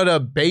think at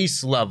a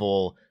base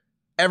level,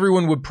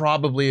 everyone would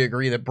probably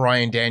agree that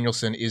Bryan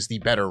Danielson is the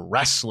better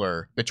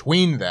wrestler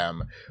between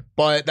them.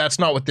 But that's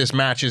not what this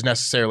match is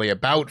necessarily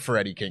about for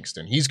Eddie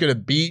Kingston. He's going to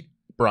beat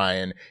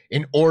Bryan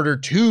in order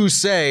to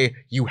say,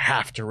 you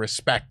have to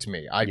respect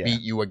me. I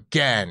beat you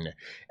again.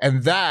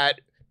 And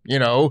that,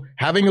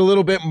 having a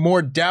little bit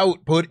more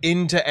doubt put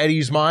into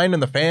Eddie's mind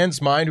and the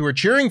fans' mind who are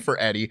cheering for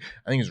Eddie,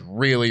 I think is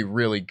really,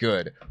 really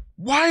good.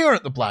 Why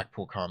aren't the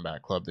Blackpool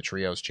Combat Club the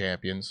Trios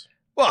champions?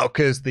 Well,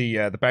 because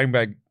the Bang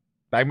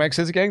Bang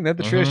says again, they're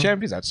the Trios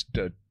champions. That's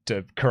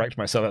to correct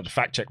myself, I have to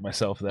fact check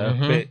myself there.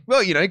 But,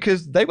 well,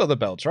 because they got the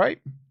belts, right?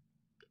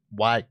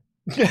 Why?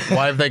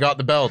 Why have they got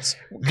the belts?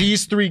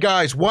 These 3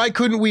 guys. Why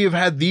couldn't we have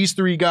had these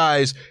 3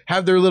 guys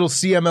have their little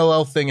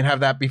CMLL thing and have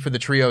that be for the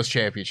Trios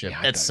championship,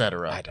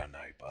 etc.? I don't know.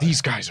 But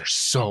these guys are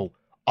so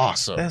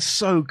awesome. They're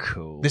so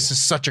cool. This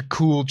is such a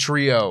cool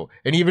trio.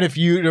 And even if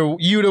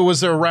Yuta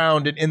was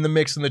around and in the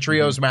mix in the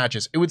Trios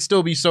matches, it would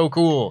still be so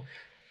cool.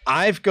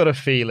 I've got a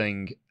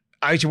feeling...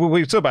 Actually,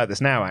 we'll talk about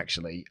this now,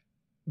 actually.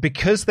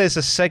 Because there's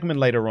a segment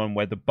later on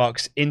where the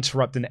Bucks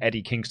interrupt an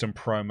Eddie Kingston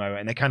promo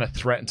and they kind of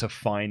threaten to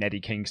fine Eddie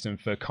Kingston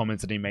for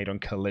comments that he made on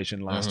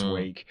Collision last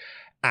week.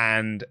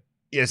 And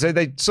so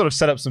they sort of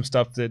set up some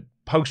stuff that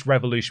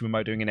post-Revolution we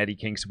might doing an Eddie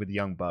Kingston with the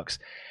Young Bucks.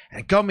 And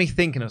it got me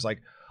thinking, I was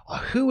like,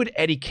 who would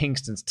Eddie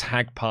Kingston's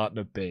tag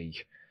partner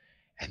be?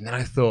 And then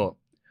I thought,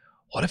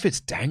 what if it's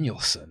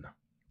Danielson?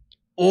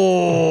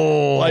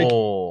 Like,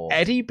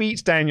 Eddie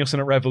beats Danielson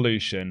at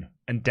Revolution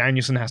and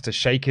Danielson has to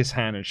shake his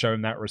hand and show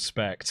him that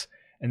respect.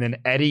 And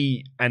then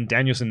Eddie and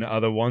Danielson are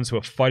the ones who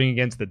are fighting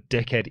against the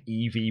dickhead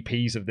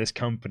EVPs of this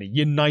company,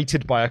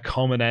 united by a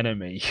common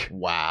enemy.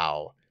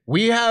 Wow.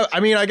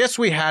 I guess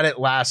we had it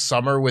last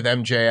summer with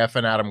MJF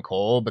and Adam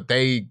Cole, but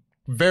they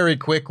very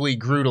quickly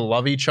grew to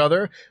love each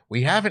other.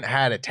 We haven't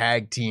had a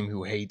tag team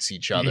who hates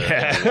each other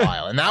in a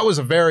while. And that was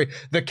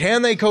the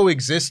can they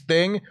coexist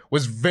thing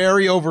was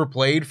very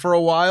overplayed for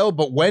a while,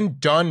 but when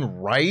done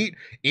right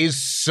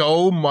is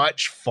so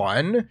much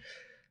fun.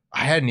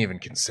 I hadn't even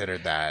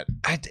considered that.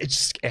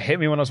 It hit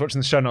me when I was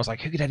watching the show and I was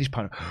like, who could Eddie's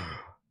partner?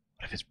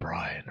 What if it's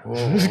Bryan?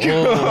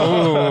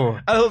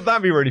 I thought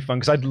that'd be really fun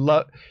because I'd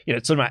love,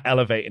 it's something about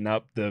elevating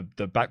up the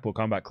Blackpool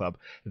Combat Club,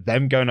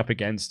 them going up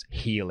against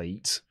Heel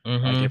Elite.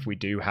 Like if we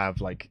do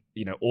have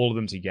all of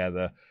them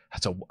together.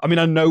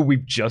 I know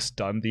we've just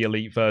done the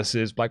Elite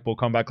versus Blackpool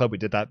Combat Club. We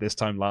did that this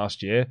time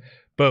last year.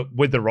 But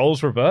with the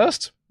roles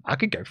reversed, I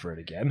could go for it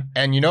again.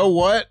 And you know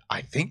what?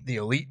 I think the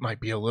Elite might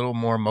be a little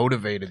more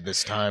motivated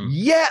this time.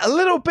 Yeah, a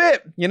little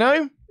bit,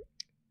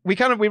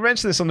 We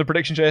mentioned this on the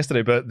prediction show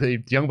yesterday, but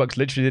the Young Bucks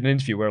literally did an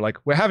interview where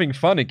we're having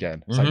fun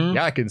again. It's like,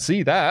 yeah, I can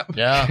see that.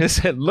 Yeah.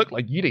 Because it looked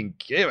like you didn't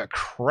give a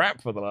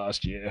crap for the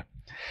last year.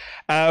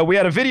 We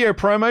had a video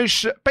promo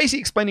basically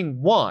explaining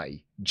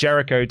why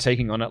Jericho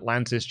taking on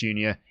Atlantis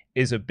Jr.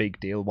 is a big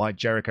deal, why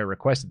Jericho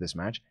requested this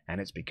match, and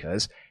it's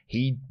because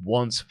he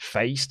was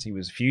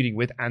feuding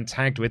with and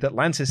tagged with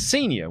Atlantis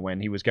Sr. when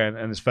he was going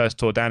on his first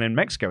tour down in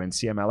Mexico in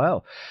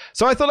CMLL.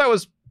 So I thought that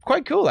was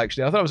quite cool,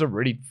 actually. I thought it was a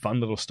really fun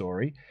little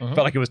story. Felt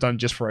like it was done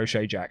just for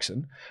O'Shea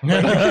Jackson.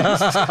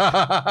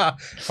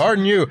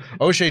 Pardon you,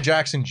 O'Shea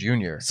Jackson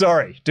Jr.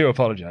 Sorry, do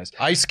apologize.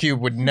 Ice Cube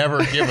would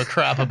never give a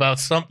crap about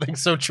something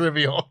so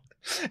trivial.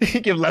 He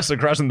gave less a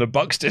crash than the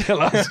Bucks did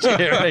last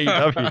year at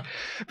AEW.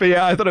 But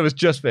yeah, I thought it was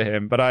just for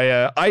him. But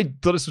I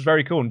thought this was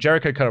very cool. And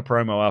Jericho cut a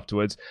promo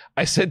afterwards.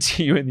 I said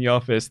to you in the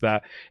office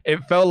that it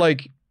felt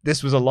like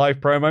this was a live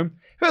promo.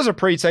 If it was a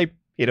pre-tape,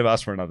 he'd have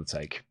asked for another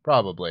take.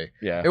 Probably.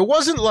 Yeah. It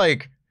wasn't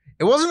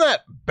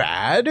that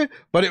bad,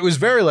 but it was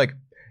very like,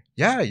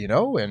 yeah,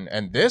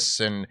 and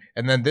this and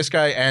then this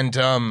guy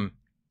and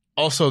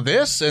also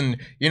this, and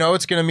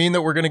it's gonna mean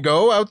that we're gonna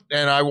go out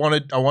and I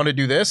want to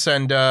do this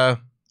and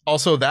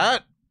also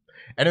that.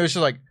 And it was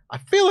just like, I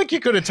feel like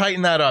you could have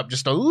tightened that up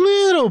just a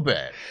little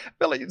bit. I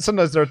feel like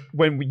sometimes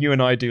when you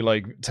and I do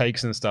like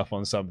takes and stuff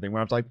on something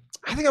where I'm like,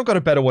 I think I've got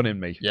a better one in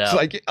me. Yeah. It's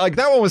like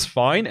that one was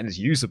fine and it's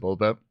usable,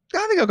 but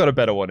I think I've got a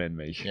better one in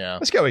me. Yeah.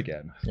 Let's go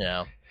again.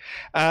 Yeah.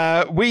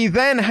 We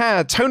then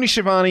had Tony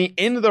Schiavone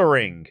in the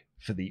ring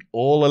for the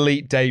All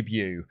Elite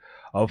debut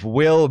of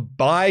Will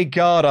by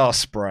God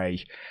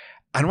Ospreay.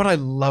 And what I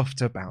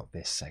loved about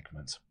this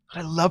segment,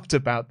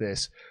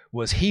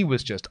 was he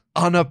was just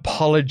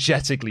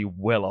unapologetically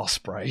Will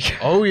Ospreay.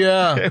 Oh,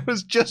 yeah. It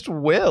was just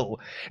Will.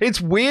 It's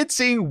weird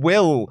seeing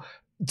Will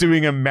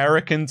doing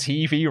American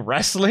TV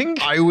wrestling.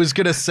 I was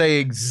going to say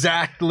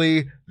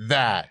exactly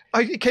that.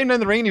 I came down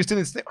the ring and he was doing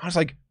this thing. I was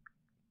like,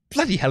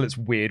 bloody hell, it's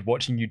weird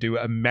watching you do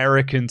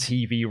American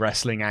TV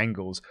wrestling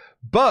angles,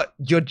 but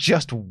you're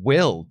just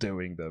Will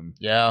doing them.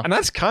 Yeah. And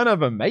that's kind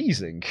of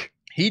amazing.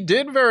 He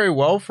did very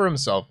well for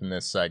himself in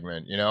this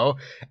segment,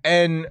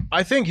 and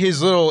I think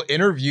his little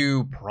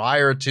interview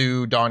prior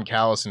to Don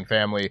Callis and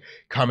family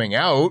coming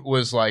out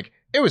was like,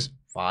 it was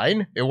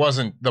fine. It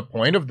wasn't the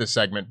point of the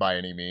segment by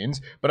any means,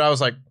 but I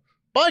was like,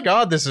 by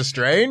God, this is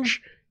strange.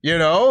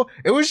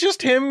 It was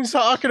just him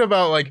talking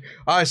about like,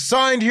 I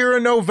signed here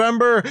in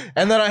November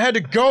and then I had to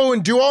go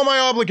and do all my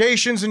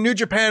obligations in New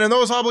Japan and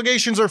those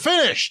obligations are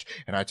finished.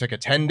 And I took a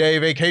 10-day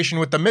vacation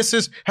with the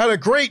missus, had a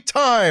great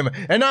time.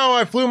 And now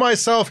I flew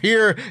myself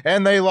here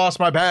and they lost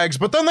my bags,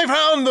 but then they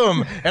found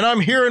them and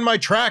I'm here in my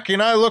track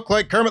and I look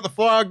like Kermit the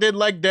Frog did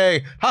leg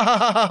day. Ha ha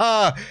ha ha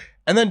ha.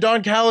 And then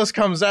Don Callis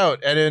comes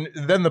out and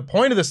then the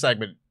point of the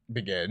segment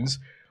begins.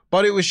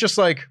 But it was just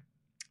like,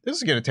 this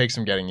is going to take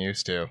some getting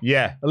used to.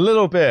 Yeah, a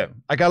little bit.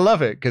 Like, I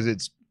love it because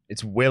it's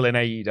Will in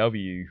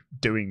AEW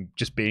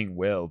being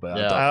Will. But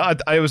yeah.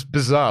 I was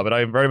bizarre, but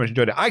I very much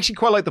enjoyed it. I actually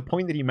quite like the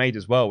point that he made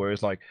as well, where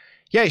it's like,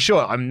 yeah,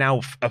 sure, I'm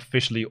now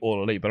officially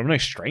All Elite, but I'm no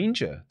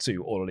stranger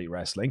to All Elite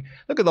Wrestling.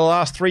 Look at the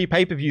last 3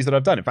 pay-per-views that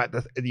I've done. In fact,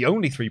 the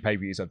only 3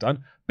 pay-per-views I've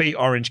done, beat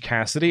Orange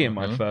Cassidy in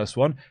my first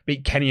one,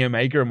 beat Kenny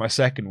Omega in my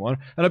second one,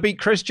 and I beat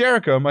Chris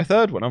Jericho in my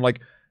third one. I'm like,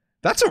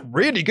 that's a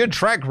really good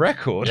track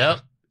record.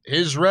 Yep.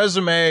 His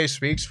resume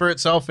speaks for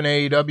itself in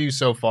AEW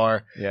so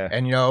far. Yeah.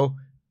 And,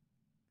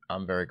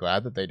 I'm very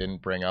glad that they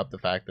didn't bring up the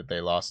fact that they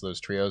lost those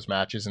trios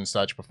matches and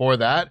such before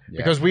that,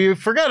 because we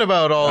forgot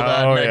about all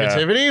that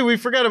negativity. Yeah. We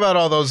forgot about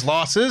all those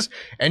losses.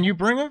 And you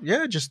bring up,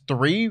 just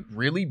 3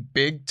 really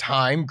big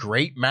time,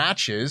 great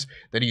matches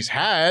that he's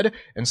had.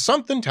 And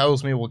something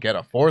tells me we'll get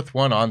a 4th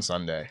one on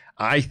Sunday.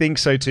 I think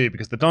so too,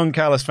 because the Don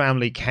Callis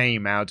family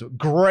came out.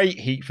 Great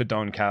heat for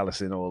Don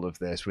Callis in all of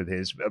this with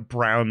his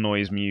brown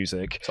noise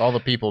music. It's all the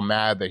people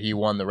mad that he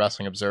won the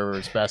Wrestling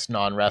Observer's Best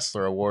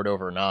Non-Wrestler Award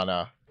over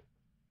Nana.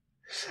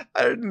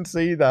 I didn't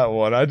see that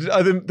one. I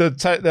think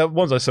the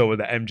ones I saw were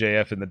the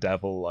MJF and the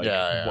Devil,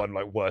 one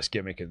worst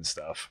gimmick and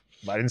stuff.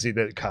 I didn't see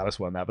that Callis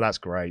won that, but that's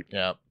great.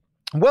 Yeah,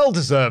 well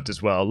deserved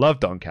as well. Love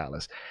Don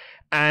Callis,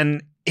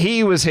 and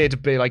he was here to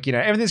be like,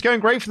 everything's going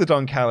great for the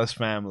Don Callis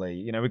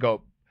family. We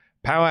got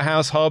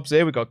Powerhouse Hobbs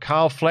here. We've got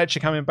Carl Fletcher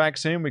coming back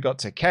soon. We've got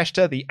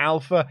Takeshita, the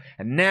Alpha.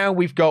 And now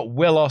we've got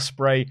Will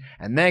Ospreay.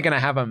 And they're going to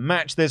have a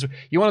match.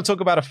 You want to talk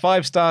about a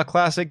 5-star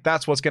classic?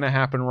 That's what's going to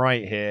happen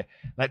right here.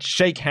 Let's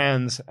shake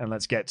hands and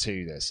let's get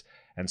to this.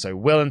 And so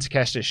Will and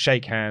Takeshita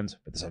shake hands.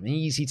 But there's an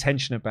easy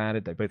tension about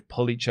it. They both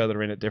pull each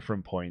other in at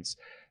different points.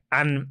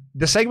 And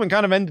the segment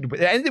kind of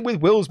ended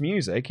with Will's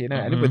music.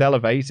 Ended with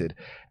Elevated.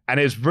 And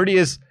it was really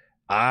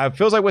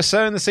feels like we're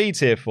sowing the seeds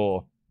here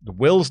for... The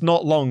Will's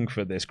not long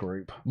for this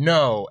group.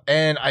 No,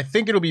 and I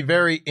think it'll be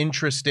very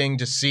interesting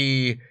to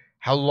see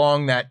how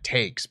long that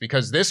takes,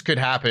 because this could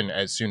happen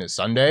as soon as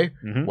Sunday,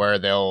 where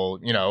they'll,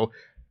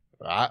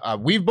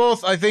 we've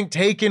both, I think,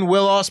 taken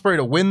Will Ospreay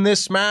to win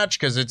this match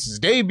because it's his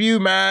debut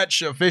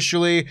match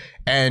officially,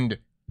 and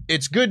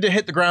it's good to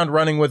hit the ground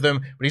running with him,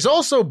 but he's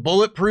also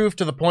bulletproof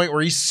to the point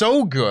where he's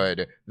so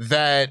good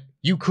that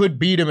you could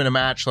beat him in a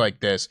match like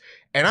this.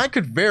 And I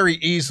could very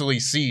easily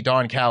see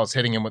Don Callis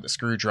hitting him with a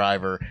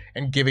screwdriver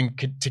and giving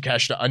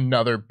Takeshita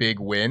another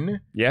big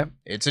win. Yeah.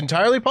 It's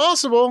entirely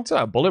possible. That's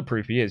how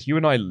bulletproof he is. You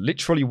and I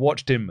literally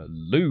watched him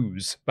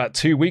lose about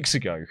 2 weeks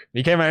ago.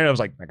 He came out and I was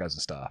like, that guy's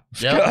a star.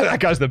 Yep. That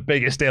guy's the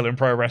biggest deal in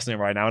pro wrestling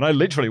right now. And I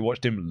literally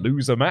watched him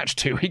lose a match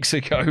 2 weeks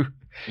ago.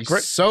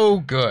 He's so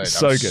good.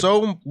 So I'm good.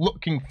 so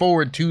looking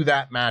forward to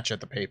that match at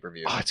the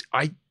pay-per-view.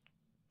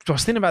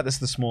 was thinking about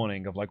this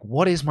morning of like,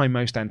 what is my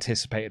most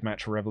anticipated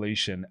match for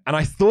Revolution? And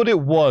I thought it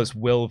was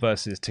Will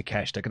versus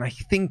Takeshita, and I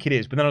think it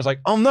is. But then I was like,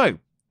 oh no,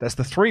 there's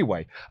the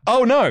 3-way.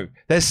 Oh no,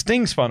 there's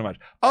Sting's final match.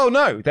 Oh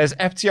no, there's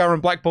FTR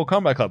and Blackpool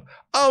Combat Club.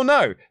 Oh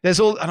no, there's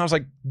all. And I was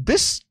like,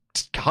 this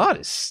card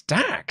is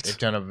stacked. They've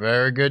done a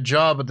very good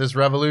job with this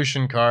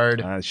Revolution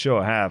card. I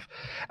sure have.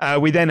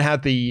 We then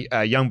had the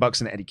Young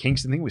Bucks and Eddie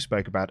Kingston thing we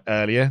spoke about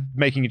earlier,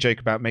 making a joke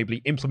about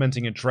maybe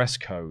implementing a dress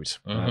code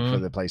for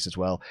the place as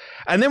well.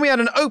 And then we had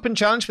an open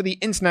challenge for the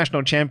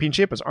International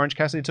Championship as Orange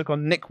Cassidy took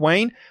on Nick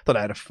Wayne. Thought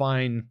I had a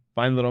fine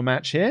little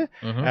match here.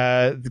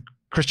 The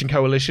Christian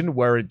Coalition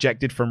were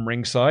ejected from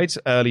ringside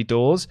early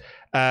doors.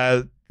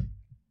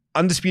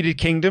 Undisputed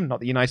Kingdom,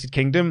 not the United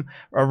Kingdom,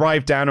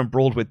 arrived down and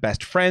brawled with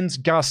Best Friends.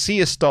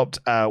 Garcia stopped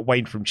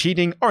Wayne from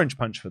cheating. Orange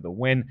Punch for the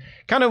win.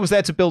 Kind of was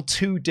there to build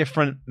two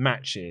different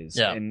matches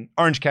in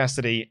Orange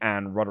Cassidy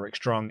and Roderick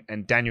Strong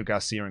and Daniel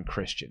Garcia and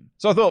Christian.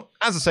 So I thought,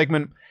 as a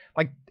segment,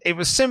 like it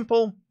was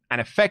simple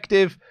and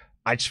effective.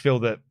 I just feel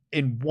that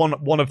in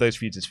one of those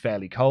feuds is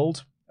fairly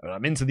cold. But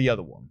I'm into the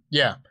other one.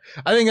 Yeah,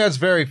 I think that's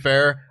very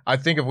fair. I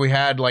think if we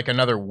had like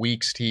another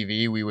week's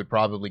TV, we would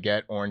probably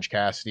get Orange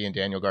Cassidy and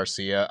Daniel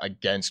Garcia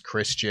against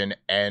Christian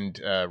and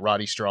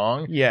Roddy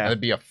Strong. Yeah.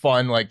 That'd be a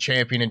fun like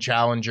champion and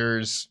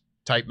challengers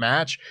type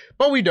match.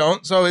 But we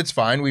don't, so it's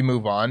fine. We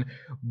move on.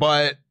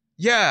 But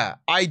yeah,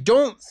 I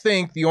don't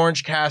think the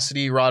Orange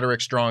Cassidy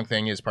Roderick Strong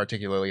thing is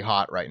particularly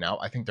hot right now.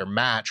 I think their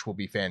match will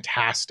be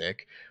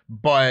fantastic.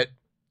 But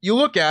you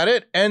look at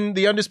it, and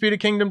the Undisputed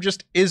Kingdom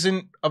just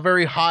isn't a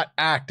very hot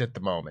act at the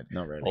moment.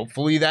 Not really.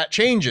 Hopefully that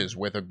changes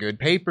with a good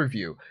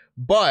pay-per-view.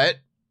 But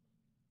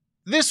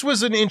this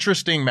was an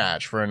interesting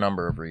match for a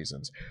number of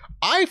reasons.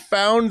 I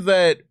found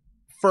that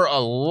for a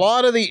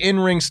lot of the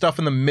in-ring stuff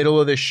in the middle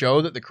of this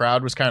show that the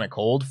crowd was kind of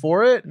cold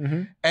for it.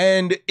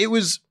 And it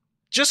was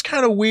just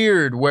kind of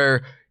weird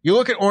where you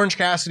look at Orange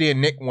Cassidy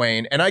and Nick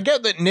Wayne, and I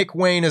get that Nick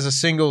Wayne as a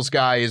singles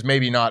guy is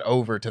maybe not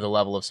over to the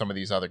level of some of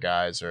these other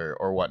guys or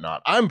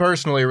whatnot. I'm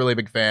personally a really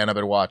big fan. I've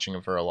been watching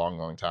him for a long,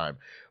 long time.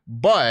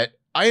 But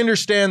I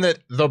understand that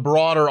the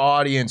broader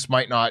audience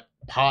might not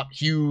pop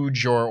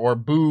huge or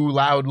boo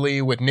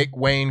loudly with Nick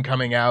Wayne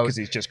coming out. Because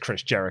he's just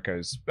Christian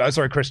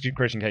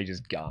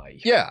Cage's guy.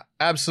 Yeah,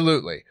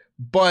 absolutely.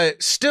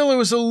 But still, it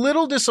was a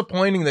little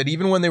disappointing that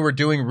even when they were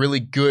doing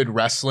really good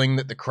wrestling,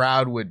 that the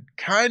crowd would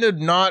kind of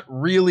not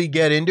really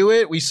get into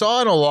it. We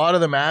saw in a lot of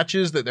the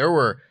matches that there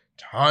were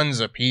tons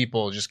of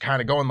people just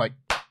kind of going like,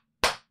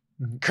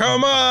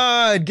 come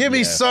on, give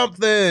me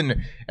something.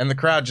 And the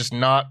crowd just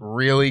not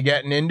really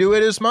getting into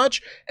it as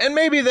much. And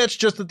maybe that's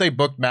just that they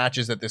booked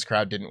matches that this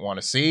crowd didn't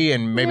want to see.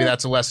 And maybe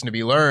that's a lesson to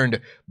be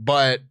learned.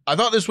 But I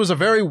thought this was a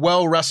very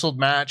well wrestled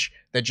match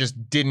that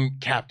just didn't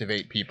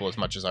captivate people as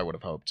much as I would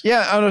have hoped.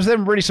 Yeah, I was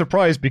then really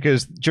surprised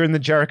because during the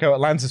Jericho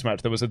Atlantis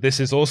match, there was a "This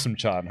is awesome"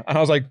 chant. And I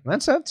was like,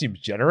 that seems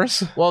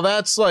generous. Well,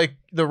 that's like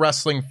the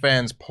wrestling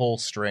fans' pull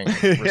string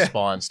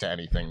response to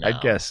anything now. I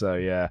guess so,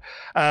 yeah.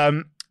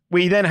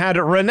 We then had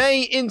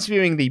Renee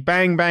interviewing the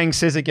Bang Bang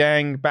Scissor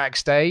Gang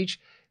backstage.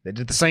 They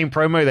did the same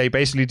promo they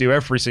basically do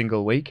every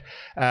single week.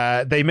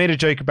 They made a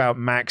joke about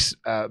Max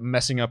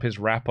messing up his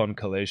rap on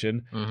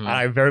Collision. And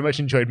I very much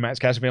enjoyed Max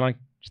Cassidy being like,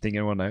 do you think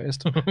anyone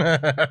noticed?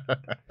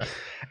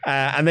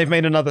 And they've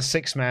made another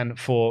 6-man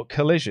for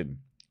Collision.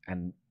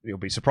 And you'll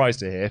be surprised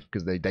to hear,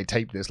 because they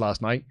taped this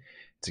last night,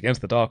 it's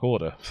against the Dark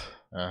Order.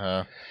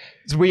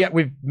 So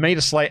we've made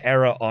a slight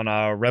error on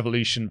our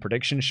Revolution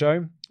prediction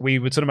show. We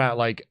were talking about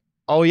like,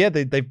 oh yeah,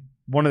 they've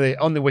on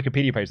the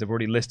Wikipedia page, they've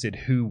already listed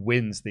who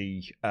wins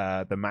the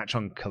match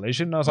on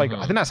Collision. I was like,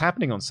 I think that's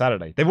happening on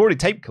Saturday. They've already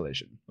taped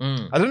Collision.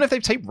 I don't know if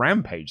they've taped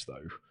Rampage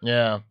though.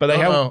 Yeah, but they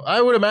have.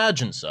 I would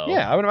imagine so.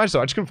 Yeah, I would imagine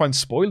so. I just couldn't find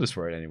spoilers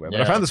for it anywhere.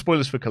 But I found the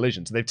spoilers for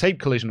Collision, so they've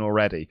taped Collision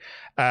already.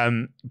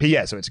 But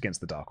yeah, so it's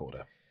against the Dark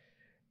Order.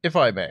 If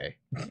I may,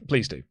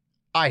 please do.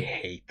 I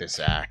hate this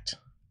act.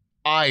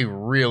 I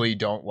really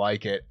don't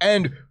like it.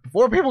 And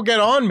before people get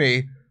on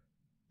me,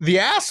 the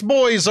ass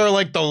boys are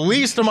like the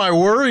least of my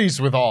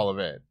worries with all of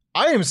it.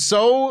 I am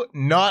so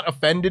not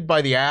offended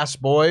by the ass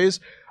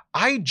boys.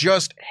 I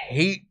just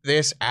hate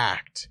this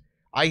act.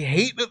 I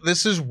hate that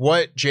this is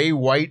what Jay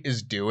White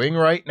is doing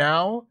right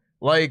now.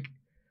 Like,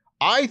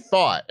 I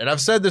thought, and I've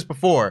said this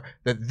before,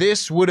 that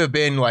this would have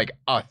been like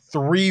a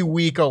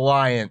 3-week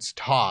alliance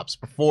tops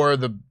before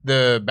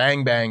the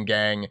Bang Bang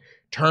Gang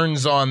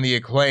turns on the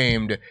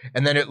Acclaimed,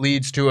 and then it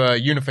leads to a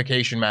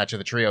unification match of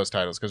the trios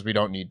titles because we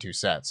don't need 2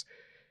 sets.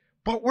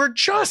 But we're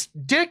just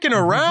dicking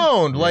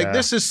around. Like,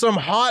 this is some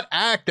hot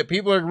act that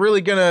people are really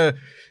gonna,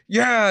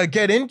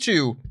 get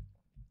into.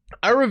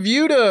 I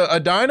reviewed a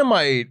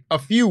Dynamite a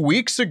few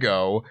weeks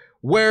ago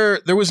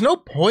where there was no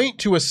point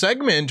to a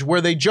segment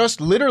where they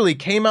just literally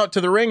came out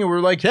to the ring and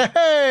were like,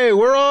 hey,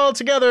 we're all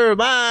together,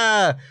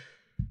 blah.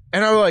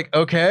 And I was like,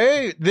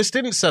 okay, this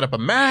didn't set up a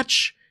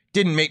match,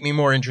 didn't make me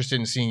more interested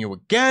in seeing you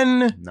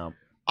again. No.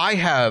 I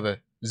have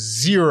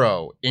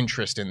 0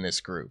 interest in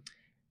this group.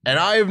 And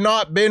I have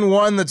not been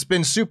one that's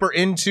been super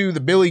into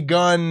the Billy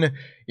Gunn,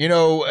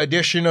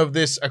 edition of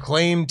this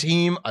Acclaim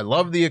team. I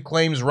love the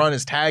Acclaim's run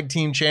as tag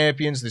team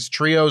champions. This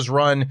trio's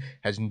run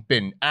has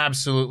been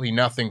absolutely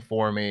nothing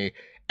for me.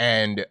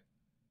 And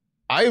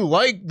I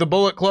like the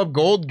Bullet Club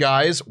Gold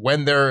guys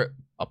when they're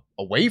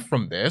away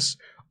from this.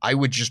 I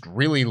would just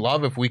really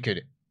love if we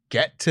could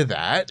get to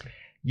that.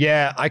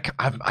 Yeah,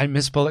 I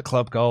miss Bullet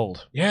Club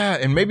Gold. Yeah,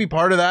 and maybe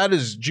part of that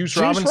is Juice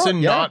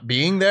Robinson not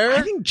being there.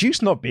 I think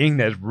Juice not being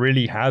there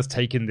really has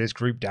taken this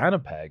group down a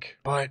peg.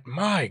 But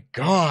my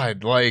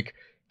God,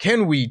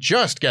 can we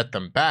just get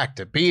them back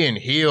to being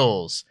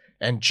heels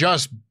and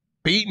just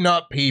beating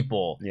up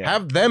people? Yeah.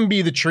 Have them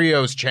be the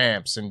trios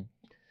champs and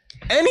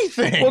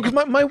anything. Well,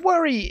 because my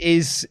worry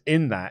is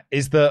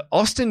that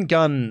Austin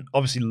Gunn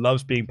obviously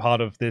loves being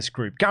part of this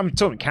group. I'm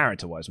talking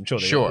character-wise. I'm sure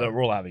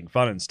they're all having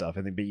fun and stuff.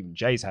 I think even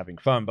Jay's having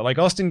fun. But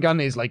Austin Gunn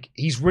is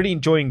he's really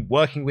enjoying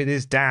working with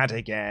his dad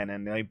again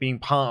and being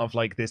part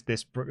of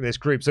this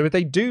group. So if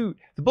they do,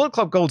 the Bullet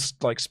Club Gold's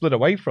split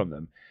away from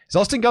them. Is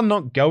Austin Gunn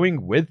not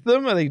going with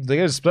them? Are they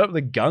going to split up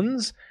the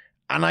Guns?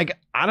 And I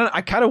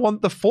kind of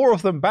want the four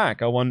of them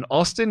back. I want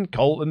Austin,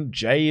 Colton,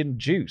 Jay, and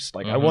Juice.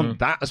 I want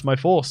that as my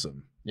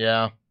foursome.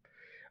 Yeah,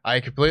 I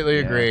completely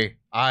agree.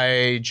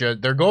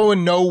 They're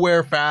going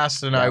nowhere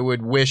fast, and I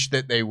would wish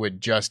that they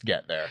would just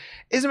get there.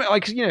 Isn't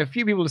it a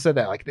few people have said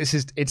that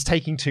it's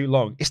taking too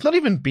long. It's not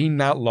even been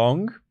that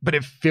long, but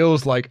it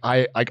feels like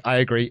I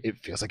agree. It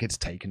feels like it's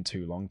taken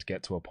too long to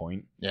get to a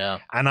point. Yeah,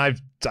 and I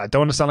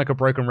don't want to sound like a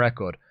broken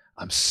record.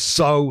 I'm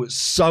so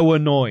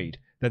annoyed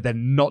that they're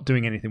not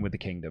doing anything with the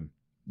Kingdom.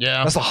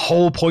 Yeah. That's the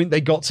whole point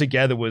they got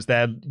together, was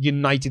their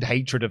united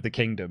hatred of the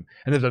Kingdom.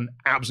 And they've done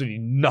absolutely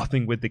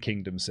nothing with the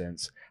Kingdom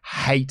since.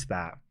 Hate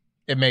that.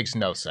 It makes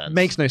no sense.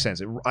 Makes no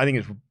sense. I think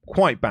it's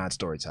quite bad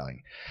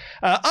storytelling.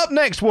 Up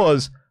next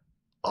was,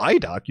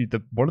 I'd argue,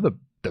 one of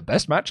the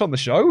best match on the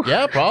show.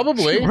 Yeah,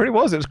 probably. It really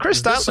was. It was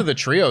Chris Statlander. This is the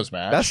trios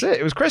match. That's it.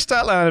 It was Chris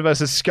Statlander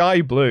versus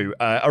Sky Blue.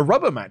 A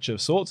rubber match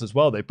of sorts as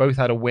well. They both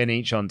had a win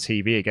each on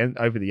TV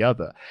over the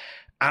other.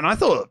 And I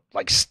thought,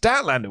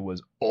 Statlander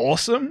was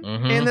awesome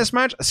in this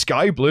match.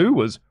 Sky Blue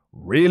was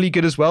really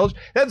good as well.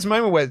 There's this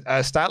moment where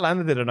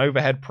Statlander did an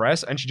overhead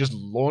press and she just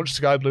launched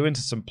Sky Blue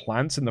into some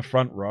plants in the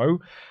front row.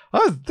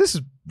 Oh, this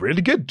is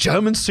really good.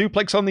 German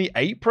suplex on the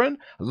apron.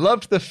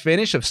 Loved the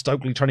finish of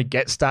Stokely trying to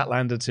get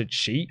Statlander to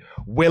cheat.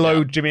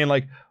 Willow being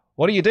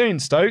what are you doing,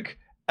 Stoke?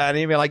 And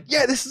he'd be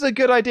yeah, this is a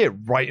good idea,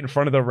 right in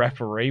front of the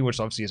referee, which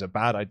obviously is a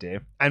bad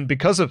idea. And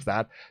because of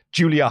that,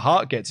 Julia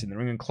Hart gets in the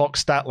ring and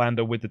clocks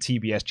Statlander with the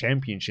TBS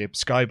Championship.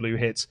 Sky Blue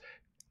hits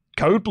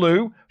Code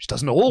Blue, which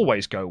doesn't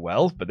always go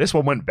well, but this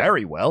one went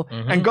very well,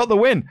 and got the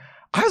win.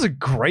 That was a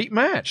great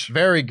match.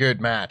 Very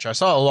good match. I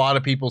saw a lot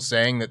of people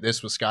saying that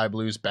this was Sky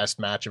Blue's best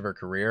match of her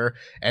career,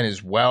 and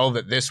as well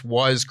that this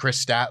was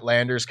Chris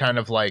Statlander's kind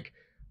of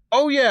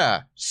oh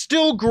yeah,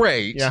 still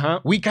great.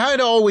 We kind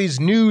of always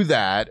knew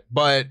that,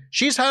 but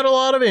she's had a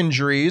lot of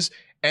injuries,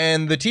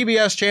 and the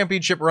TBS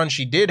Championship run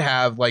she did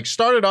have,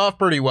 started off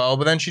pretty well,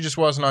 but then she just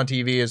wasn't on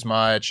TV as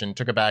much and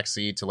took a back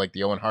seat to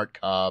the Owen Hart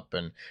Cup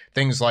and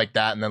things like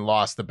that, and then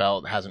lost the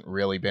belt. Hasn't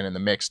really been in the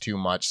mix too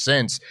much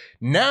since.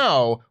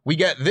 Now we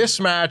get this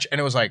match, and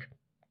it was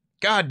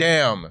God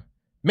damn.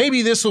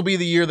 Maybe this will be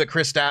the year that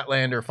Chris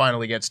Statlander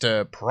finally gets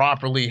to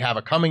properly have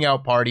a coming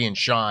out party and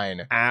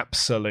shine.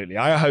 Absolutely.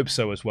 I hope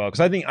so as well, because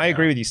I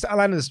agree with you.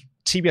 Statlander's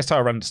TBS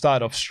title run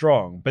started off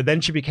strong, but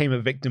then she became a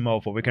victim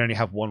of, we can only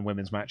have one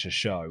women's match a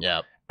show.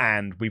 Yeah.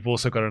 And we've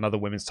also got another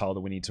women's title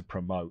that we need to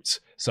promote.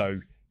 So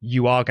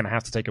you are going to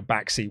have to take a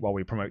back seat while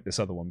we promote this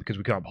other one, because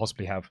we can't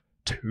possibly have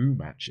two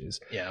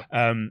matches. Yeah.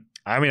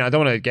 I don't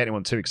want to get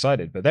anyone too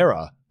excited, but there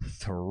are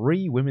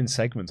 3 women's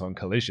segments on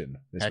Collision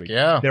this week.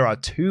 Yeah. There are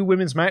 2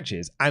 women's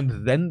matches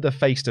and then the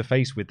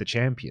face-to-face with the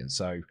champion.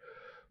 So,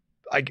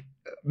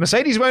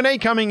 Mercedes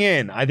Moné coming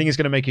in, I think is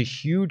going to make a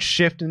huge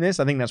shift in this.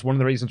 I think that's one of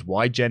the reasons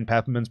why Jen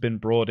Pepperman's been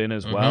brought in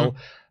as well.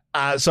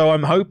 So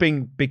I'm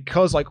hoping,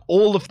 because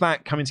all of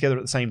that coming together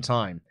at the same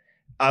time,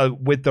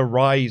 with the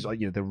rise,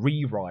 the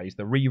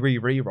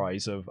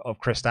re-rise of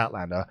Chris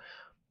Statlander,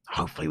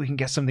 hopefully we can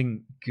get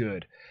something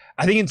good.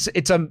 I think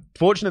it's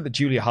unfortunate that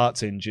Julia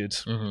Hart's injured,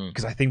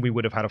 because I think we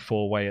would have had a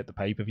 4-way at the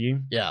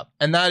pay-per-view. Yeah,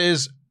 and that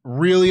is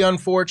really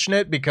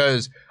unfortunate,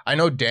 because I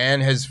know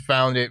Dan has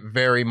found it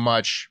very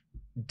much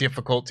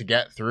difficult to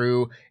get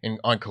through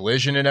on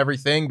Collision and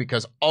everything,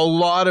 because a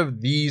lot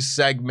of these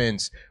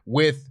segments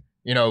with,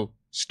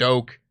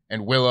 Stoke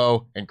and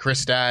Willow and Chris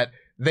Stat,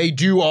 they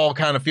do all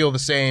kind of feel the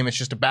same. It's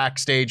just a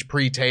backstage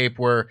pre-tape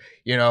where,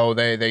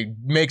 they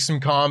make some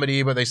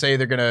comedy, but they say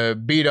they're going to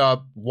beat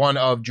up one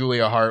of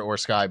Julia Hart or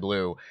Sky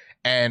Blue.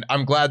 And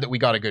I'm glad that we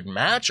got a good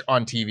match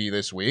on TV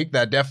this week.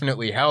 That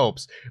definitely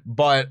helps.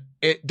 But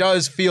it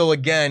does feel,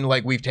 again,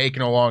 like we've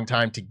taken a long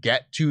time to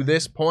get to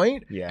this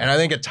point. Yeah. And I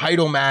think a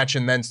title match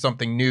and then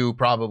something new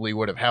probably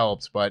would have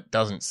helped, but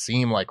doesn't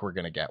seem like we're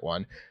going to get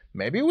one.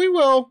 Maybe we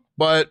will,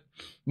 but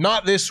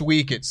not this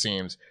week, it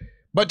seems.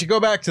 But to go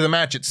back to the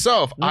match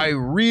itself, I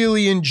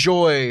really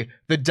enjoy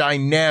the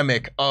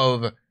dynamic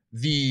of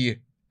the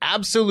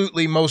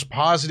absolutely most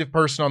positive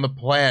person on the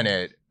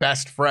planet,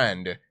 best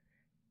friend,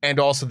 and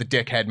also the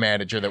dickhead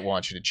manager that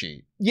wants you to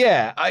cheat.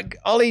 Yeah,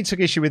 Ollie took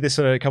issue with this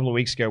a couple of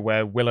weeks ago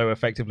where Willow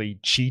effectively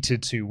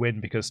cheated to win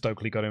because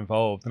Stokely got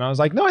involved. And I was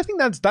like, no, I think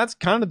that's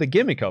kind of the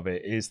gimmick of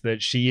it, is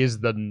that she is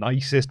the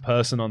nicest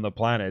person on the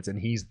planet and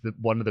he's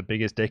one of the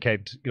biggest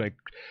dickhead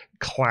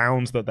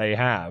clowns that they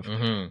have.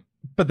 Mm-hmm.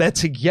 But they're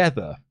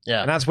together.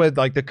 Yeah. And that's where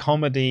like the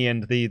comedy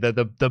and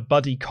the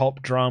buddy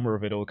cop drama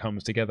of it all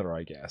comes together,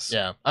 I guess.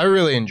 Yeah, I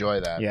really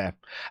enjoy that. Yeah.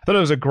 I thought it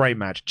was a great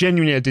match.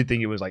 Genuinely, I did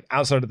think it was like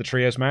outside of the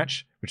trios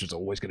match, which was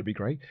always going to be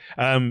great.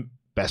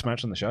 Best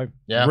match on the show.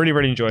 Yeah. Really,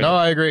 really enjoyed it. No,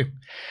 I agree.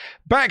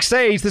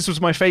 Backstage, this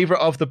was my favorite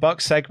of the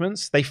Bucks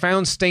segments. They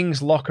found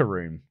Sting's locker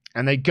room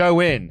and they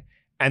go in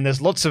and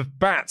there's lots of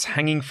bats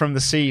hanging from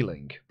the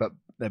ceiling, but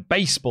they're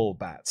baseball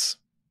bats.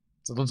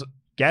 So lots of,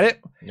 get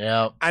it?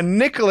 Yeah. And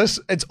Nicholas,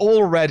 it's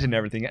all red and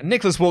everything. And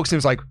Nicholas walks in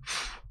and is like, do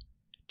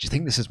you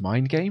think this is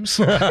mind games?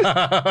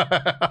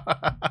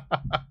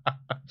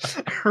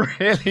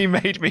 Really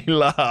made me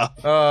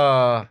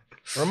laugh.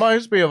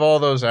 Reminds me of all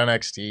those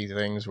NXT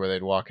things where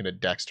they'd walk into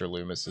Dexter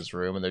Loomis's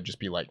room and there'd just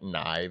be like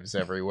knives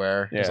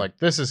everywhere. Yeah. It's like,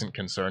 this isn't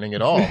concerning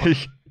at all.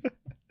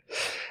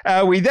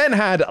 We then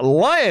had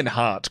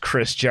Lionheart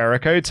Chris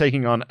Jericho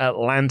taking on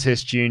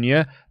Atlantis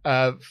Jr.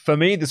 For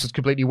me, this was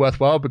completely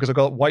worthwhile because I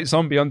got White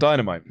Zombie on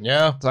Dynamite.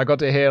 Yeah. So I got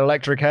to hear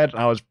Electric Head.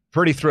 I was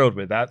pretty thrilled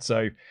with that.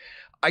 So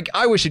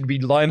I wish it'd be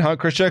Lionheart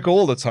Chris Jericho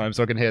all the time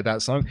so I can hear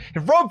that song.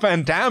 If Rob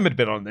Van Dam had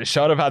been on this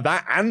show, I'd have had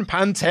that and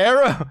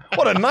Pantera.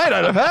 What a night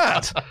I'd have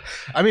had.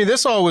 I mean,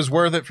 this all was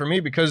worth it for me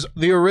because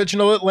the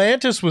original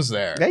Atlantis was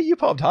there. Yeah, you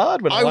popped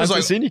hard when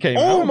Atlantis Senior came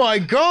out. Oh my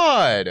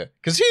God.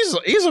 Because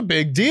he's a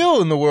big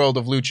deal in the world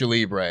of Lucha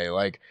Libre.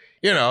 Like,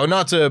 you know,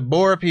 not to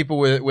bore people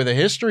with a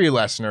history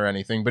lesson or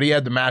anything, but he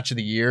had the match of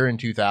the year in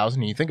 2000.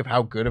 And you think of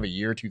how good of a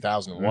year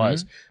 2000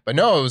 was. But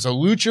no, it was a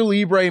Lucha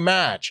Libre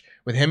match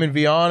with him and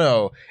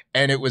Viano.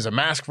 And it was a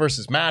mask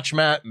versus mask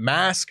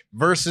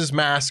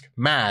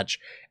match.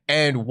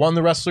 And won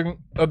the Wrestling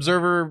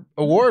Observer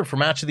Award for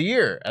Match of the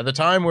Year at the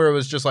time where it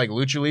was just like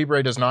Lucha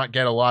Libre does not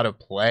get a lot of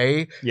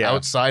play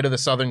outside of the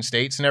southern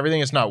states and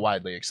everything. It's not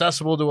widely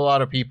accessible to a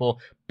lot of people,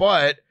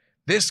 but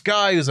this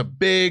guy is a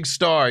big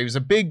star. He was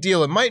a big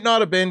deal. It might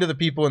not have been to the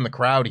people in the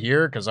crowd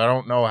here because I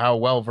don't know how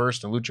well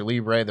versed in Lucha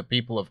Libre the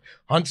people of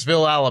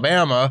Huntsville,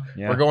 Alabama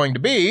were going to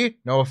be.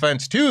 No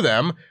offense to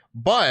them,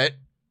 but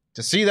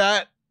to see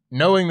that,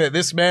 knowing that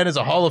this man is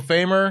a Hall of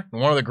Famer and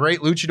one of the great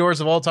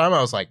luchadors of all time,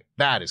 I was like,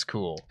 that is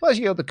cool. Plus,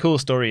 you got the cool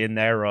story in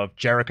there of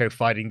Jericho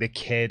fighting the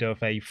kid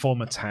of a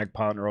former tag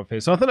partner of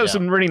his. So I thought there was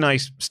some really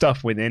nice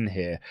stuff within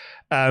here.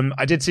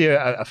 I did see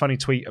a funny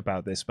tweet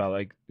about this, about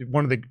like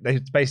one of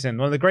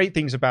the great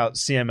things about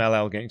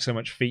CMLL getting so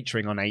much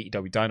featuring on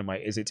AEW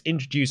Dynamite is it's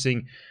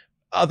introducing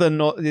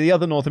the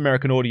other North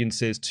American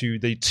audiences to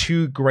the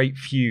two great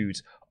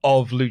feuds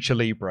of Lucha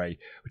Libre,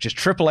 which is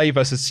AAA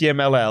versus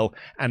CMLL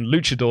and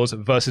Luchadors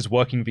versus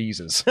Working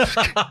Visas.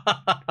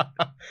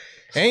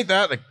 Ain't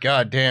that the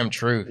goddamn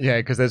truth? Yeah,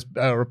 because there's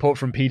a report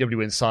from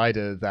PW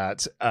Insider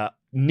that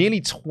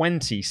nearly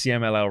 20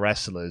 CMLL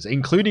wrestlers,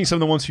 including some of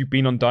the ones who've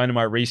been on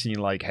Dynamite recently,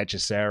 like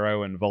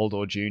Hechicero and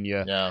Voldor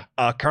Jr.,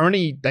 are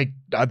currently,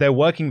 their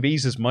working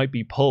visas might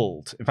be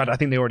pulled. In fact, I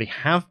think they already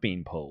have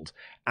been pulled.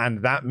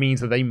 And that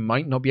means that they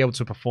might not be able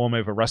to perform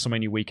over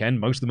WrestleMania weekend.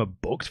 Most of them are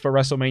booked for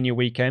WrestleMania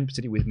weekend,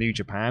 particularly with New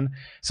Japan.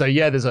 So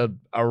yeah, there's a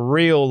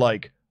real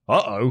like,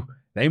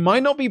 they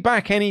might not be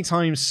back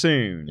anytime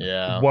soon.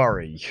 Yeah.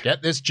 Worry.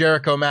 Get this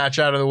Jericho match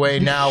out of the way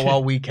now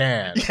while we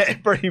can. Yeah,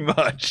 pretty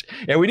much.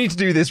 Yeah, we need to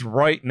do this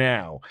right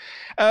now.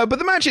 But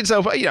the match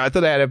itself, I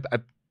thought they had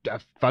a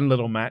fun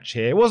little match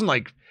here. It wasn't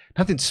like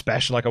nothing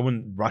special. Like I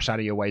wouldn't rush out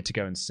of your way to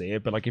go and see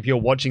it. But like if you're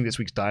watching this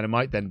week's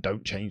Dynamite, then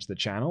don't change the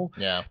channel.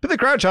 Yeah. But the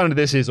crowd chant to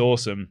this is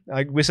awesome.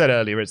 Like we said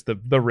earlier, it's the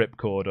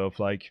ripcord of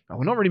like,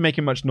 we're not really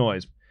making much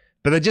noise.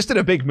 But they just did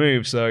a big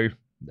move, so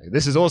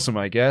this is awesome,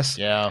 I guess.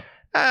 Yeah.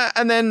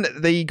 And then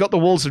they got the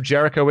Walls of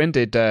Jericho in,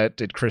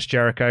 did Chris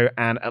Jericho,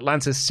 and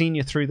Atlantis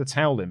Senior threw the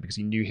towel in because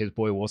he knew his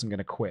boy wasn't going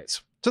to quit.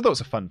 So that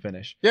was a fun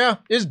finish. Yeah,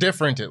 it's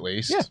different at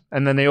least. Yeah,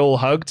 and then they all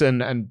hugged,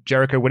 and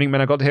Jericho winning,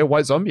 then I got to hear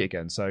White Zombie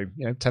again. So,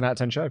 10 out of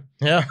 10 show.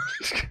 Yeah.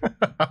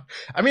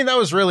 I mean, that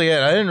was really it.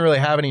 I didn't really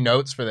have any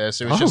notes for this.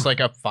 It was just like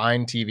a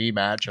fine TV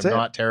match. I'm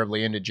not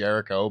terribly into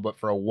Jericho, but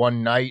for a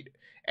one-night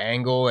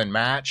angle and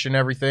match and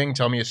everything,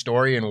 tell me a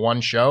story in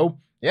one show.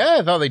 Yeah,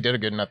 I thought they did a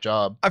good enough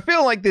job. I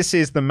feel like this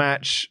is the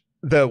match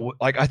that,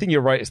 like, I think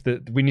you're right. It's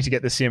that we need to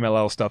get the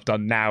CMLL stuff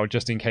done now,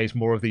 just in case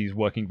more of these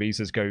working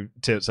visas go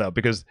tits up,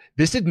 because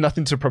this did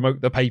nothing to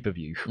promote the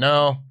pay-per-view.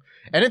 No.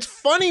 And it's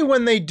funny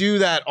when they do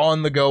that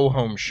on the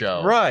go-home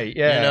show. Right,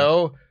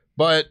 yeah.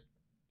 But,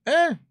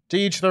 to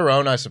each their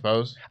own, I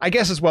suppose. I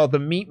guess as well, the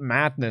Meat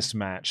Madness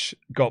match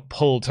got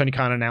pulled. Tony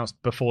Khan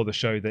announced before the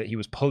show that he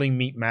was pulling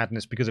Meat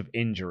Madness because of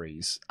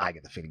injuries. I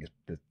get the feeling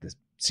this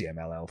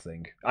CMLL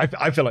thing.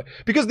 I feel like,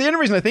 because the only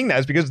reason I think that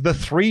is because the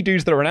 3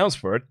 dudes that are announced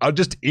for it are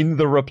just in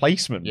the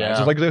replacement match.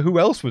 It's like, who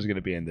else was going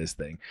to be in this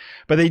thing?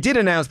 But they did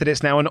announce that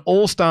it's now an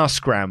all-star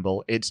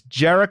scramble. It's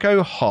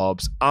Jericho,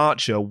 Hobbs,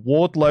 Archer,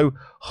 Wardlow,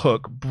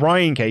 Hook,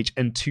 Brian Cage,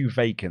 and 2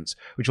 vacants,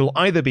 which will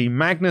either be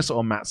Magnus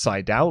or Matt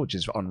Sydal, which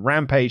is on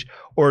Rampage,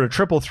 or a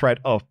triple threat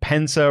of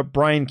Penta,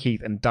 Brian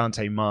Keith, and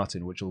Dante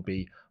Martin, which will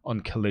be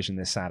on Collision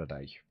this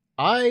Saturday.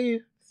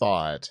 I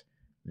thought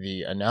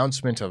the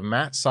announcement of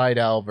Matt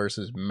Sydal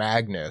versus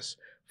Magnus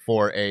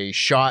for a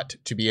shot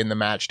to be in the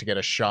match to get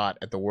a shot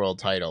at the world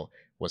title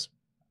was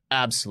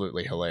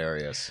absolutely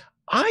hilarious.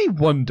 I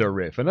wonder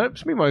if, and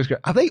that's me,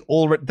 are they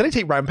already, did they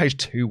take Rampage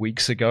 2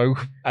 weeks ago?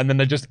 And then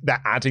they're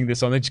adding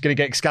this on. They're just going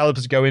to get Excalibur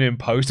to go in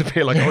post and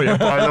be like, oh yeah,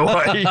 by the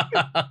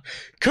way.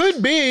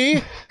 Could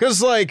be,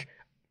 because like,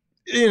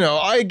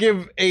 I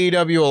give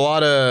AEW a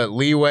lot of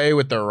leeway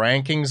with their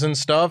rankings and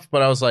stuff,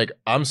 but I was like,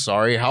 I'm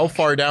sorry, how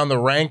far down the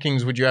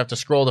rankings would you have to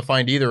scroll to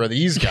find either of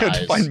these guys?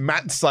 To find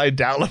Matt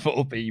Sydal of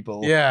all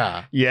people.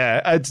 Yeah.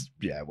 Yeah,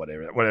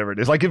 whatever it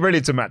is. Like, really,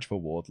 it's a match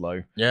for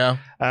Wardlow. Yeah.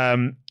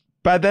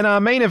 But then our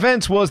main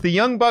event was the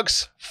Young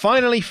Bucks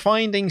finally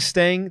finding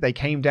Sting. They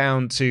came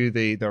down to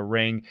the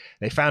ring.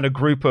 They found a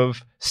group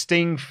of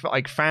Sting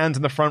fans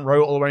in the front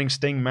row all wearing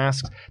Sting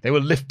masks. They were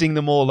lifting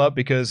them all up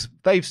because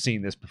they've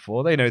seen this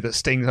before. They know that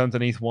Sting's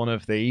underneath one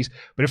of these.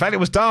 But in fact,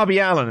 it was Darby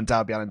Allin, and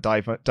Darby Allin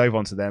dove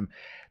onto them.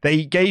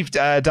 They gave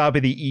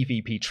Darby the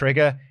EVP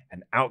trigger,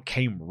 and out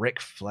came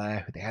Ric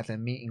Flair, who they had their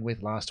meeting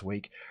with last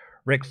week.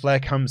 Ric Flair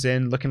comes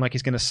in looking like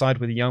he's going to side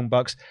with the Young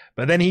Bucks,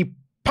 but then he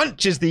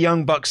punches the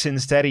Young Bucks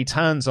instead. He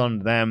turns on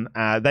them.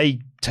 They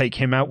take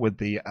him out with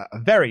the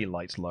very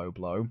light low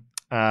blow.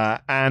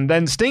 And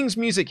then Sting's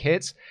music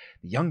hits.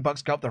 The Young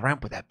Bucks go up the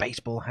ramp with their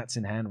baseball hats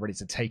in hand, ready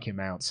to take him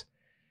out.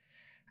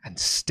 And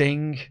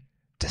Sting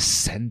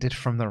descended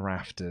from the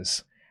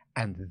rafters.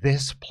 And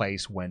this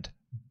place went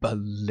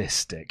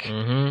ballistic.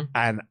 Mm-hmm.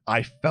 And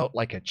I felt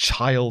like a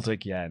child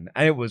again.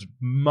 And it was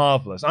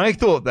marvelous. I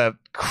thought that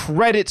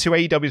credit to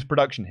AEW's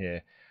production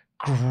here.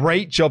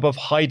 Great job of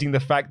hiding the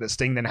fact that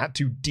Sting then had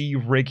to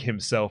de-rig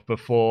himself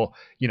before,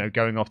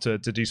 going off to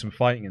do some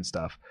fighting and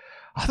stuff.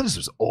 I thought this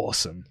was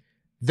awesome.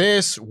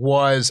 This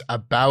was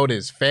about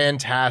as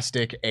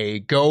fantastic a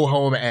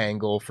go-home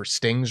angle for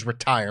Sting's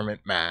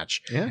retirement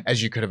match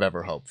as you could have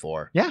ever hoped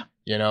for. Yeah.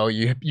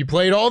 You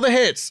played all the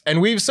hits,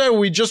 and we've said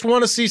we just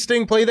want to see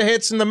Sting play the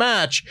hits in the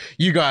match.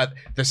 You got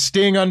the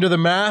Sting under the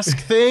mask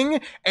thing,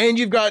 and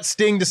you've got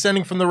Sting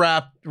descending from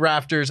the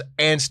rafters,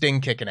 and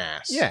Sting kicking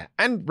ass. Yeah,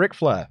 and Ric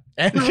Flair.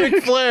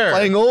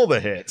 Playing all the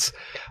hits.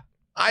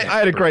 I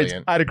had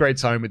a great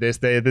time with this.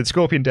 The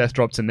Scorpion Death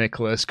drop to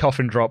Nicholas,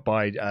 coffin drop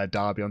by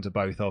Darby onto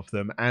both of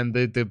them, and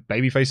the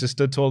babyfaces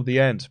stood tall at the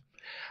end.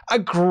 A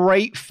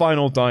great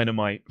final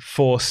Dynamite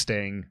for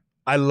Sting.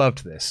 I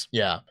loved this.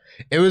 Yeah.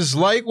 It was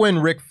like when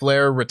Ric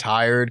Flair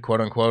retired,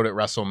 quote unquote, at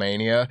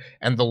WrestleMania,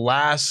 and the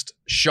last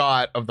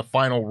shot of the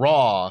final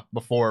Raw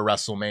before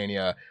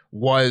WrestleMania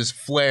was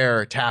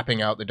Flair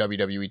tapping out the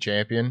WWE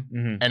champion.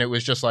 Mm-hmm. And it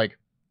was just like,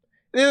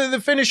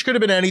 the finish could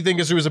have been anything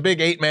because it was a big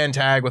 8-man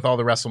tag with all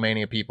the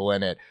WrestleMania people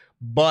in it.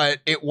 But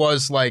it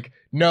was like,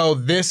 no,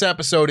 this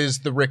episode is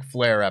the Ric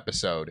Flair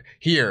episode.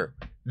 Here,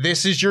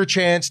 this is your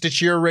chance to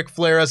cheer Ric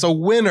Flair as a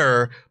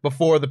winner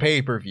before the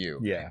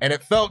pay-per-view. Yeah. And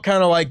it felt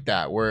kind of like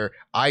that, where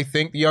I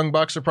think the Young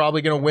Bucks are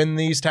probably going to win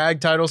these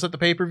tag titles at the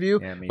pay-per-view.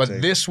 Yeah, but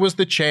too. This was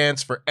the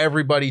chance for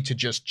everybody to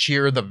just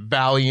cheer the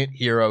valiant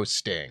hero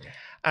Sting.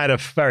 I had a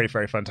very,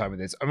 very fun time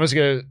with this. I'm just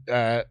going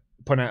to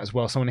point out as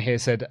well, someone here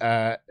said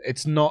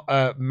it's not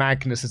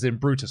Magnus as in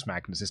Brutus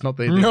Magnus. It's not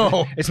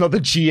it's not the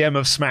GM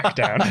of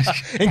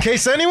SmackDown. In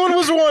case anyone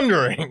was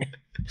wondering.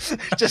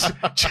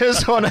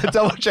 just want to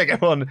double check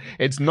everyone.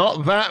 It's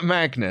not that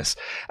Magnus.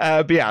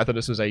 But yeah, I thought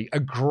this was a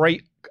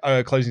great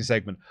closing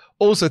segment.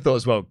 Also thought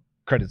as well,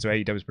 credit to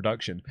AEW's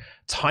production,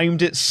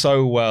 timed it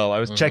so well. I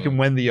was checking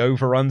when the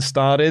overrun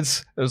started.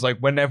 It was like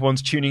when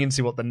everyone's tuning in to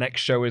see what the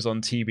next show is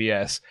on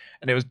TBS,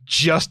 and it was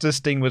just as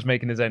Sting was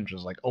making his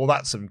entrance. Like, oh,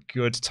 that's some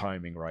good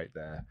timing right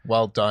there.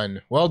 Well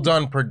done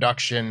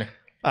production.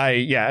 I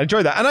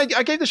enjoyed that, and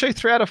I gave the show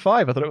 3 out of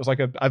 5. I thought it was like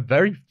a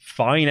very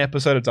fine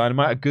episode of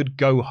Dynamite, a good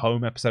go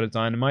home episode of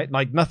Dynamite.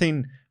 Like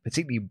nothing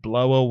particularly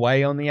blow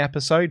away on the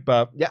episode,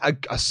 but yeah,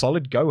 a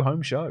solid go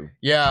home show.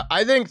 Yeah,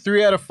 I think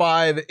 3 out of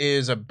 5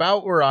 is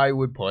about where I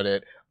would put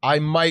it. I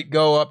might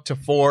go up to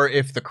 4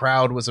 if the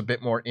crowd was a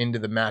bit more into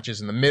the matches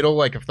in the middle.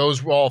 Like if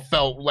those all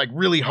felt like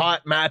really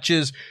hot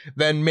matches,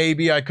 then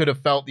maybe I could have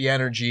felt the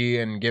energy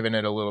and given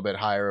it a little bit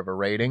higher of a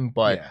rating.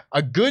 But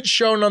a good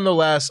show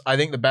nonetheless. I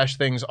think the best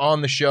things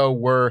on the show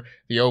were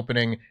the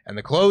opening and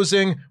the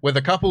closing, with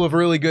a couple of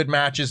really good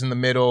matches in the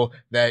middle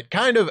that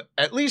kind of,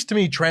 at least to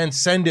me,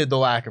 transcended the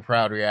lack of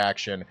crowd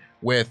reaction,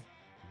 with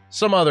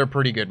some other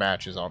pretty good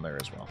matches on there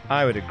as well.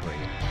 I would agree.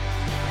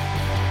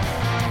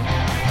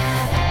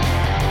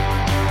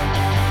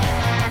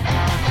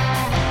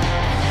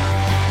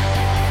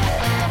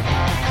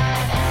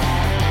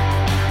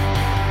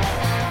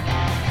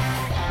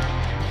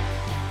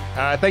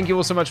 thank you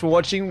all so much for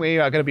watching. We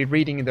are going to be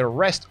reading the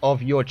rest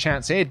of your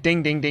chats here.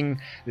 Ding, ding, ding.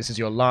 This is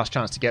your last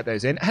chance to get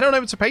those in. Head on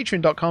over to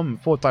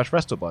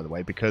patreon.com/WrestleTalk, by the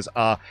way, because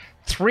our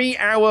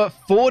 3-hour,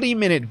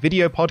 40-minute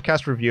video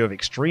podcast review of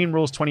Extreme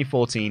Rules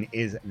 2014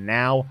 is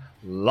now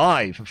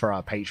live for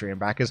our Patreon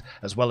backers,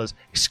 as well as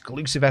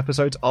exclusive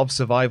episodes of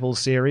Survival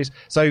Series.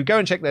 So go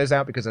and check those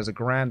out because there's a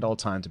grand old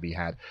time to be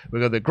had.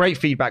 We've got the great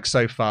feedback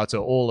so far to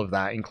all of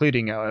that,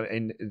 including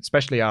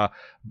especially our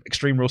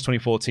Extreme Rules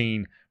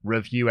 2014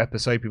 review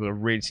episode. People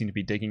really seem to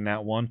be digging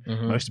that one,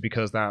 mostly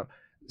because that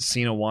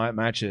Cena Wyatt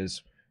match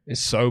is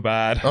so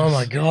bad. Oh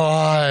my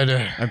god.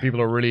 And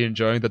people are really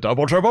enjoying the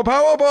double triple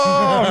power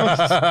bombs.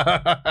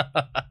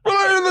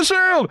 Right in the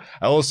shield.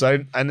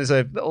 Also, and there's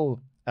a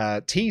little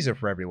teaser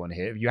for everyone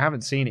here. If you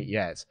haven't seen it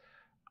yet,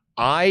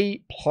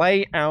 I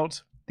play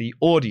out the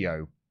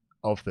audio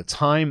of the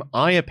time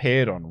I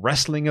appeared on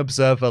Wrestling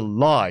Observer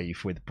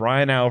Live with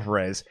Brian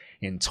Alvarez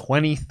in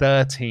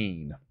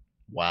 2013.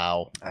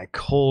 Wow. I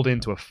called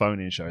into a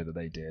phone-in show that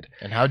they did.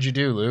 And how'd you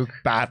do, Luke?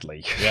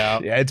 Badly. Yeah.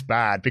 Yeah, it's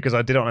bad because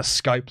I did it on a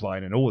Skype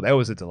line and there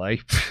was a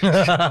delay.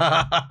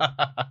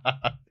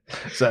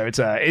 So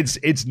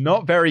it's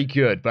not very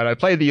good, but I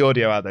played the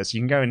audio out there so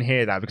you can go and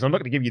hear that because I'm not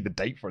going to give you the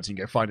date for it so you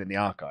can go find it in the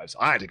archives.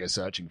 I had to go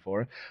searching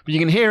for it, but you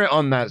can hear it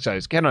on that show.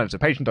 So get on over to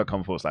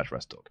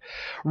patreon.com/WrestleTalk.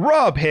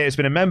 Rob here has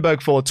been a member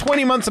for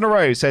 20 months in a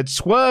row, said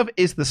Swerve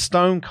is the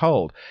Stone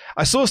Cold.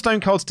 I saw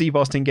Stone Cold Steve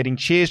Austin getting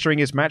cheers during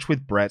his match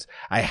with Brett.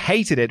 I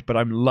hated it, but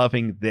I'm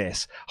loving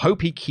this.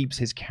 Hope he keeps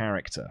his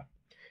character.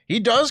 He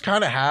does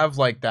kind of have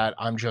like that,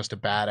 I'm just a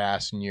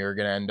badass and you're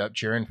going to end up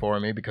cheering for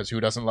me because who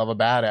doesn't love a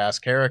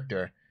badass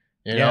character?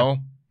 You know?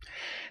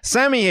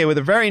 Sammy here with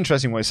a very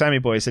interesting one. Sammy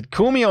Boy said,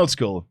 call me old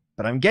school,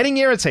 but I'm getting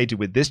irritated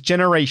with this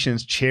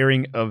generation's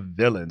cheering of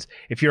villains.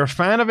 If you're a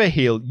fan of a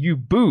heel, you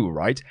boo,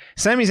 right?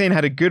 Sami Zayn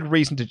had a good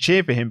reason to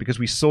cheer for him because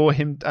we saw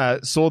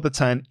the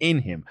turn in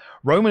him.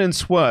 Roman and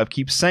Swerve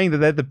keep saying that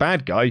they're the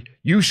bad guy.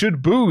 You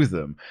should boo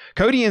them.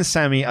 Cody and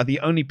Sammy are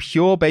the only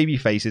pure baby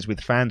faces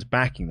with fans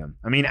backing them.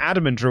 I mean,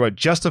 Adam and Drew are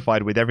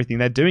justified with everything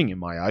they're doing in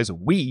my eyes.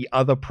 We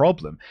are the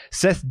problem.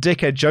 Seth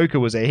Dickhead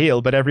Joker was a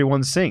heel, but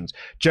everyone sings.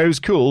 Joe's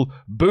cool.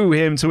 Boo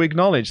him to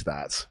acknowledge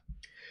that.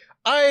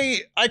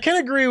 I can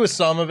agree with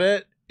some of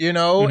it, you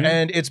know,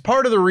 and it's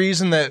part of the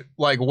reason that,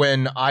 like,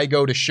 when I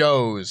go to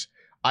shows,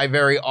 I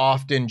very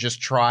often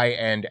just try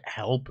and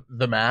help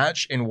the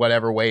match in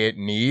whatever way it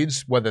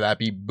needs, whether that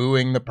be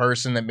booing the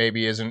person that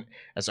maybe isn't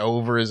as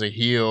over as a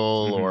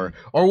heel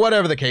or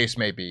whatever the case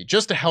may be,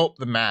 just to help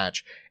the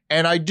match.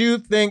 And I do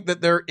think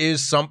that there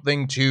is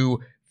something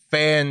to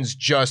fans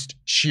just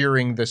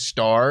cheering the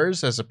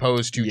stars as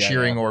opposed to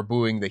cheering or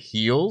booing the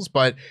heels.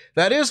 But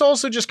that is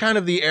also just kind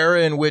of the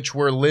era in which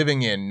we're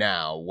living in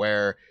now,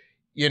 where,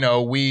 you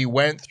know, we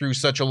went through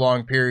such a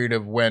long period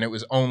of when it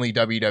was only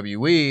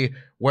WWE,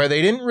 where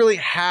they didn't really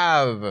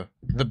have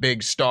the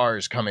big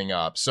stars coming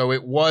up. So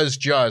it was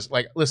just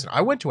like, listen,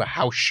 I went to a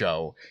house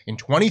show in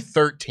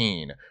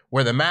 2013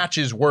 where the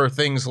matches were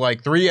things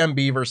like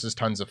 3MB versus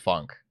Tons of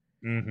Funk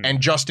and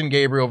Justin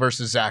Gabriel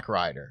versus Zack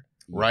Ryder.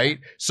 Right?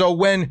 So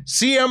when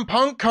CM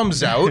Punk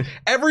comes out,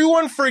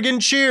 everyone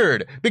friggin'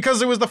 cheered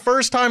because it was the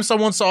first time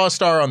someone saw a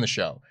star on the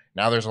show.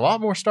 Now, there's a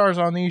lot more stars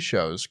on these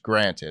shows,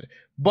 granted,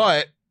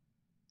 but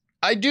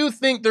I do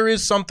think there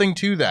is something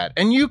to that.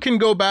 And you can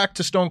go back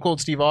to Stone Cold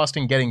Steve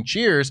Austin getting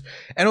cheers,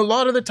 and a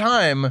lot of the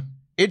time,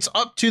 it's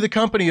up to the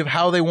company of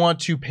how they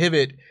want to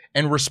pivot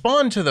and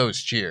respond to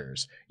those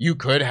cheers. You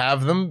could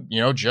have them,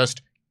 you know,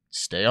 just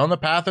stay on the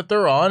path that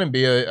they're on and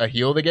be a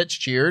heel that gets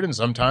cheered. And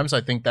sometimes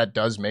I think that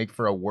does make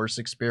for a worse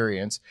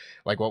experience,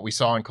 like what we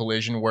saw in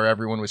Collision, where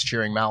everyone was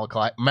cheering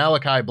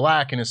Malachi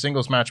Black in a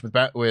singles match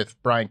with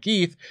Brian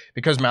Keith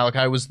because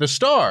Malachi was the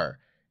star.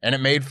 And it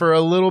made for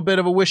a little bit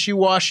of a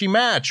wishy-washy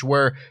match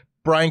where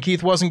Brian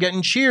Keith wasn't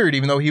getting cheered,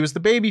 even though he was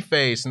the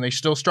babyface, and they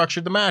still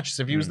structured the match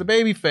as if he was the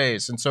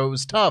babyface. And so it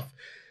was tough.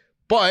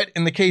 But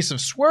in the case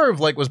of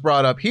Swerve, like was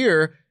brought up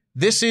here,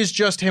 this is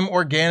just him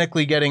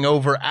organically getting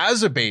over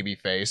as a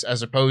babyface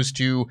as opposed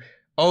to,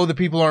 oh, the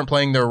people aren't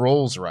playing their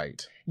roles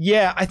right.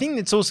 Yeah, I think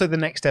it's also the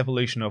next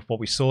evolution of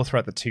what we saw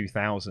throughout the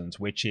 2000s,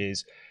 which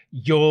is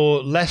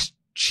you're less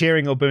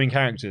cheering or booing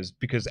characters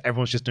because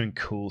everyone's just doing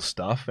cool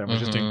stuff. Everyone's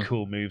just doing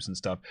cool moves and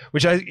stuff,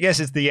 which I guess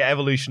is the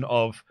evolution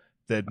of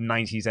the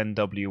 90s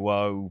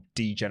NWO,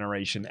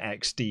 D-Generation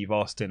X, Steve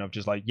Austin, of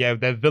just like, yeah,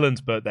 they're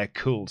villains, but they're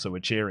cool, so we're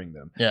cheering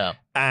them. Yeah.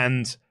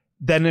 And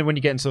then when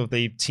you get into sort of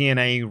the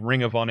TNA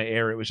Ring of Honor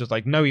era, it was just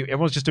like, no,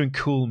 everyone's just doing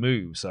cool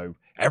moves, so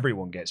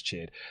everyone gets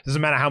cheered.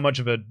 Doesn't matter how much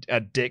of a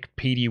dick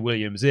P.D.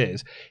 Williams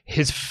is,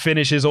 his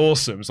finish is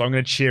awesome, so I'm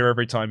going to cheer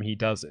every time he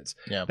does it.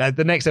 Yeah.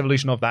 The next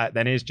evolution of that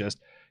then is just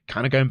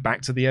kind of going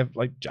back to the,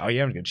 like, oh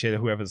yeah, I'm going to cheer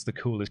whoever's the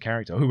coolest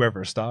character, whoever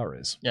a star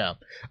is. Yeah.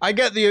 I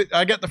get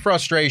the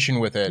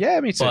frustration with it. Yeah,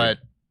 me too. But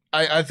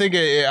I think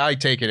I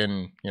take it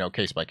in, you know,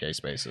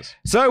 case-by-case basis.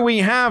 So we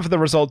have the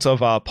results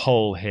of our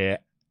poll here.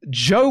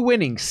 Joe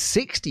winning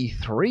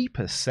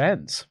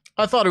 63%.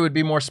 I thought it would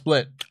be more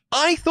split.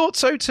 I thought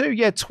so too.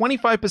 Yeah,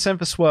 25%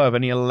 for Swerve,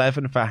 only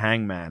 11 for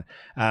Hangman.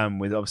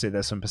 With obviously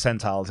there's some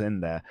percentiles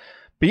in there.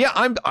 But yeah,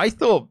 I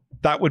thought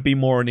that would be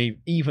more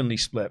evenly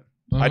split.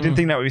 I didn't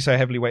think that would be so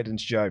heavily weighted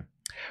into Joe.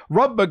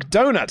 Rob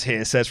McDonut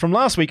here says, from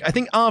last week, I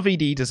think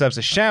RVD deserves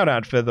a shout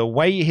out for the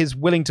way he's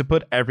willing to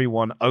put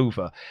everyone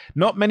over.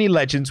 Not many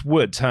legends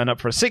would turn up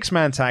for a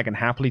 6-man tag and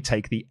happily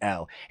take the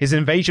L. His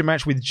invasion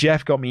match with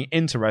Jeff got me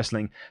into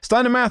wrestling.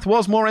 Steiner Math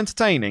was more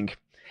entertaining.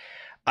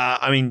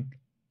 I mean,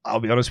 I'll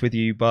be honest with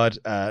you, bud.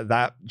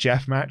 That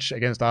Jeff match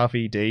against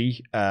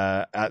RVD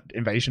at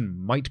Invasion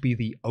might be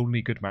the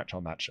only good match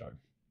on that show.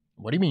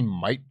 What do you mean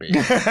might be?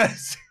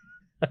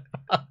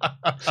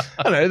 I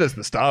don't know, there's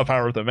the star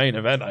power of the main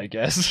event, I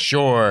guess.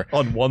 Sure.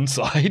 On one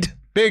side.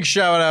 Big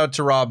shout out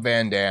to Rob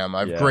Van Dam.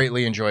 I've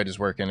greatly enjoyed his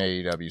work in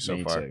AEW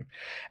so far. Too.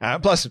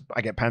 Plus,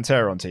 I get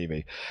Pantera on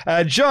TV.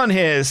 John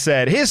here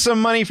said, here's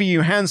some money for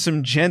you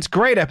handsome gents.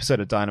 Great episode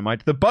of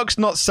Dynamite. The Bucks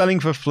not selling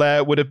for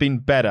Flair would have been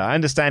better. I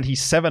understand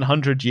he's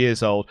 700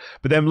 years old,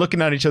 but them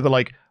looking at each other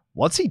like,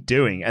 what's he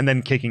doing? And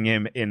then kicking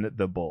him in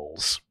the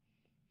balls.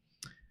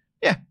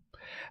 Yeah.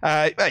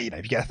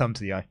 If you get a thumb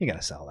to the eye, you're going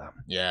to sell that.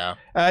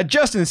 Yeah.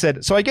 Justin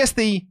said, so I guess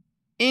the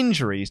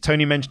injuries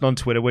Tony mentioned on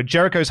Twitter were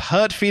Jericho's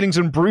hurt feelings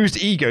and bruised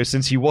ego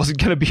since he wasn't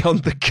going to be on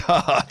the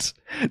card.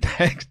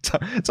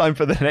 Time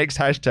for the next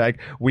hashtag,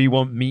 we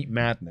want meat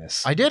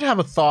madness. I did have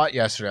a thought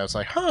yesterday. I was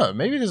like,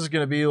 maybe this is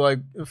going to be like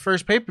the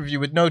first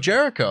pay-per-view with no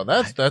Jericho.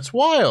 That's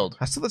wild.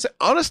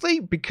 Honestly,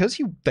 because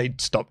they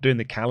stopped doing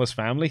the Callis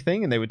family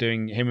thing and they were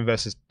doing him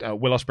versus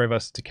Will Ospreay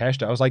versus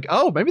Takeshita, I was like,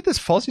 maybe this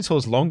Fozzy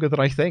tour's longer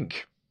than I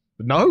think.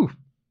 But no,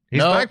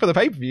 he's back for the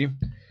pay-per-view.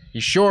 He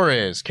sure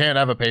is. Can't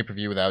have a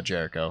pay-per-view without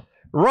Jericho.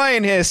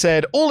 Ryan here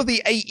said, all of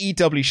the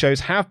AEW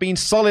shows have been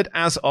solid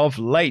as of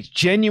late.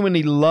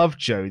 Genuinely love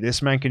Joe.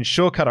 This man can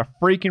sure cut a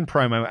freaking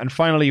promo. And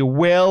finally,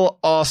 Will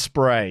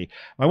Ospreay.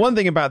 My one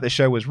thing about this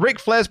show was Ric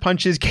Flair's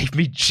punches gave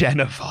me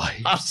Jenna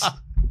vibes.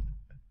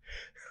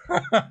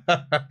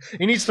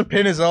 He needs to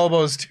pin his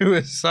elbows to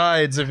his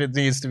sides if it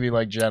needs to be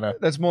like Jenna.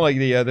 That's more like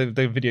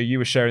the video you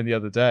were sharing the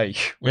other day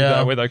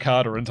with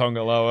Okada and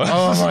Tonga Loa.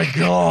 Oh my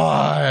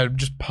god.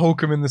 Just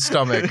poke him in the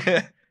stomach.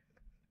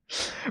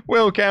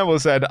 Will Campbell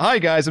said, hi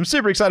guys, I'm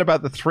super excited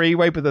about the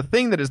 3-way, but the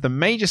thing that is the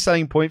major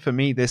selling point for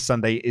me this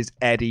Sunday is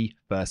Eddie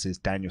versus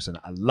Danielson.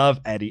 I love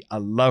Eddie. I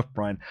love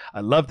Bryan.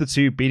 I love the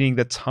two beating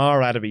the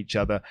tar out of each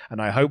other,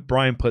 and I hope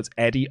Bryan puts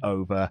Eddie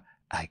over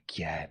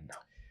again.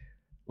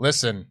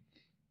 Listen,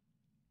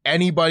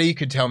 anybody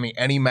could tell me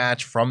any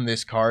match from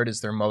this card is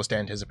their most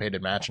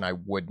anticipated match, and I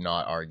would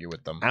not argue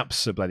with them.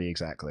 Absolutely,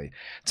 exactly.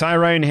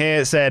 Tyrone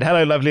here said,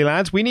 hello, lovely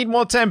lads. We need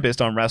more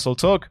Tempest on Wrestle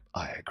Talk.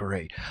 I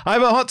agree. I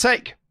have a hot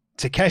take.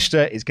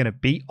 Takeshita is going to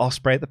beat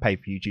Ospreay at the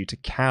pay-per-view due to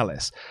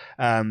Callis.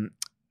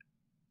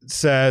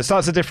 So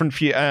starts a different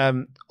feud,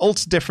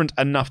 also different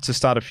enough to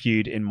start a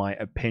feud, in my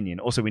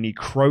opinion. Also, we need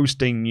Crow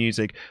Sting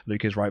music.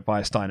 Luke is right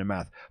via Steiner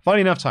Math.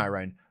 Funny enough,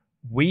 Tyrone,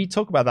 we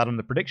talk about that on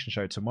the prediction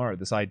show tomorrow.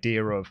 This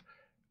idea of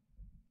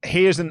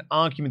here's an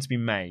argument to be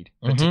made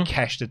for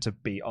Takeshita to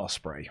beat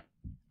Ospreay.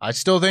 I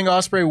still think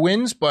Ospreay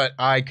wins, but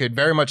I could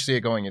very much see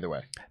it going either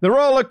way. The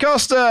Roller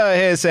Coaster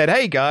here said,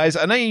 hey guys,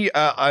 I know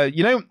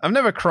I've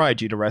never cried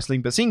due to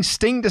wrestling, but seeing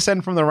Sting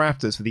descend from the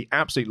rafters for the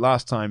absolute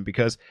last time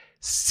because,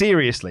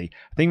 seriously,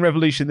 I think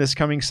Revolution this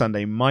coming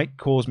Sunday might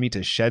cause me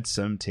to shed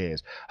some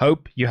tears.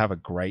 Hope you have a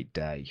great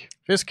day.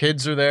 If his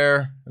kids are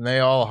there and they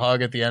all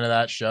hug at the end of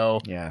that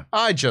show,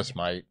 I just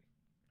might.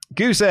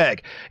 Goose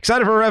Egg.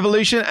 Excited for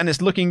Revolution, and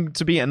it's looking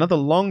to be another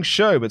long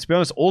show, but to be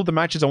honest, all of the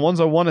matches are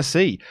ones I want to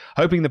see.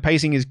 Hoping the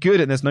pacing is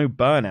good and there's no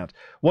burnout.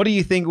 What do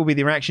you think will be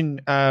the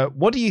reaction?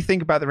 What do you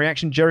think about the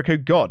reaction Jericho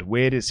got?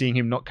 Weird is seeing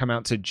him not come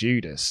out to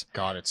Judas.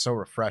 God, it's so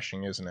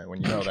refreshing, isn't it?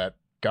 When you know that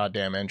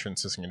goddamn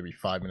entrance isn't going to be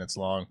 5 minutes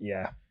long.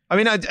 Yeah. I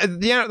mean,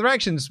 the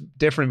reaction's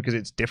different because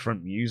it's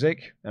different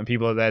music, and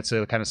people are there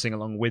to kind of sing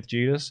along with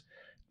Judas.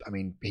 I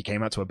mean, he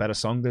came out to a better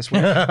song this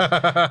week.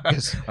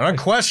 An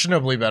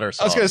unquestionably better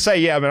song. I was going to say,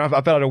 yeah, I mean,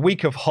 I've had a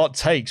week of hot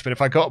takes, but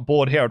if I got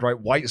bored here, I'd write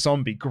White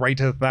Zombie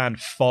greater than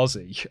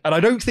Fozzy. And I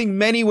don't think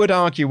many would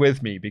argue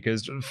with me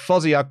because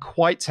Fozzy are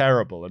quite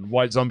terrible and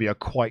White Zombie are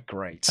quite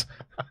great.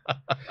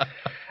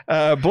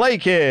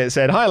 Blake here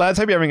said, hi lads,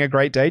 hope you're having a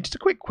great day. Just a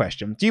quick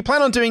question. Do you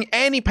plan on doing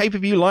any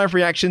pay-per-view live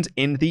reactions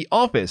in the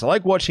office? I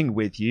like watching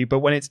with you, but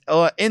when it's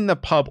in the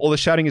pub, all the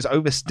shouting is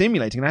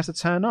overstimulating and I have to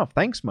turn off.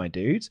 Thanks, my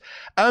dudes.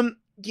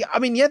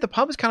 The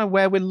pub is kind of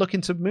where we're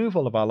looking to move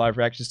all of our live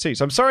reactions to.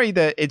 So I'm sorry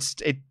that it's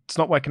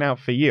not working out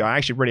for you. I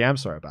actually really am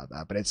sorry about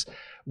that. But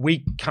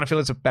we kind of feel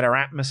it's a better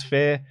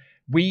atmosphere.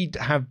 We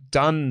have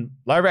done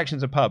live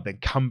reactions in a pub, then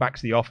come back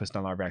to the office and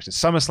done live reactions.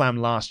 SummerSlam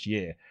last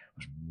year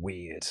was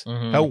weird.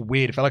 It felt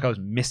weird. It felt like I was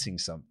missing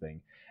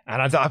something.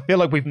 And I feel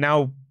like we've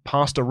now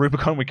passed a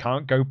Rubicon. We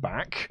can't go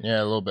back.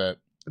 Yeah, a little bit.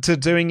 To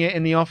doing it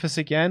in the office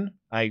again.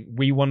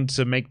 We want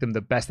to make them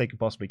the best they could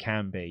possibly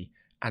can be.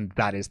 And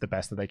that is the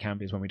best that they can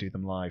be is when we do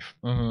them live.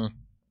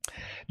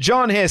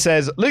 John here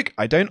says, Luke,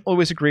 I don't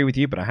always agree with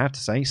you, but I have to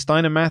say,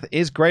 Steiner Math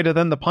is greater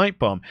than the pipe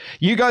bomb.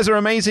 You guys are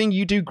amazing.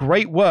 You do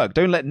great work.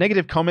 Don't let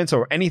negative comments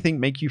or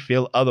anything make you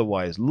feel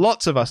otherwise.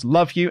 Lots of us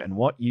love you and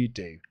what you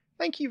do.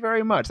 Thank you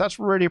very much. That's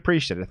really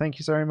appreciated. Thank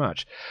you so very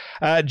much.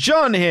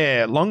 John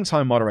here,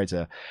 long-time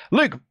moderator.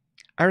 Luke,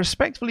 I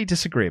respectfully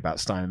disagree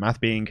about Stein and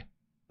Math being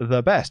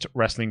the best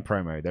wrestling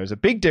promo. There's a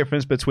big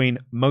difference between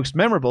most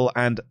memorable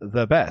and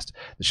the best.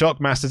 The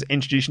Shockmaster's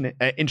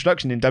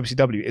introduction in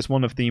WCW is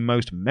one of the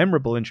most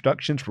memorable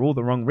introductions for all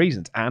the wrong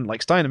reasons, and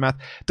like Stein and Math,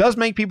 does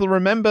make people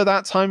remember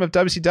that time of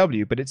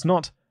WCW, but it's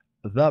not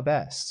the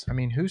best. I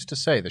mean, who's to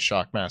say the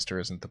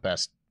Shockmaster isn't the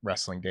best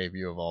wrestling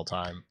debut of all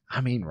time? I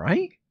mean,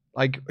 right?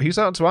 Like, who's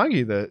out to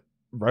argue that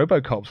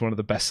RoboCop's one of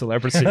the best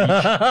celebrity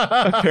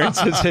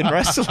appearances in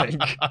wrestling?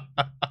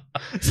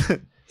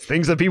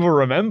 Things that people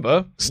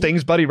remember.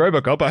 Sting's buddy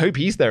RoboCop. I hope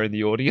he's there in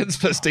the audience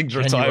for Sting's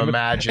retirement. Can you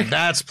imagine?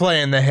 That's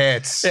playing the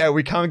hits. Yeah,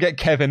 we can't get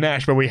Kevin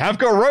Nash, but we have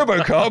got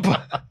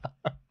RoboCop.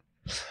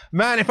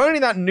 Man, if only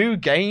that new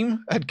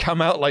game had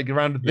come out like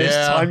around this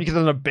time, you could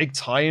have done a big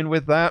tie-in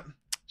with that.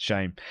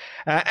 Shame.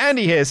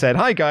 Andy here said,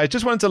 "Hi guys,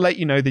 just wanted to let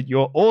you know that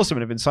you're awesome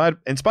and have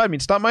inspired me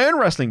to start my own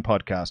wrestling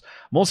podcast.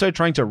 I'm also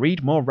trying to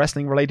read more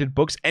wrestling-related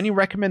books. Any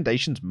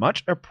recommendations?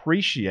 Much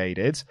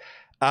appreciated."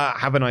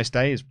 Have a nice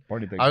day is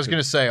probably the... I was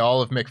going to say,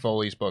 all of Mick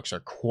Foley's books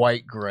are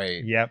quite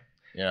great. Yep.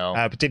 You know,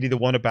 particularly the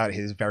one about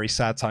his very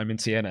sad time in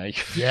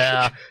TNA.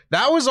 Yeah.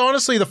 That was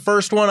honestly the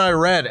first one I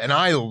read, and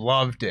I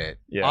loved it.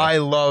 Yeah. I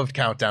loved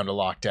Countdown to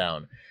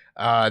Lockdown.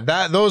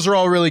 Those are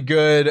all really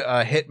good.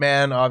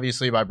 Hitman,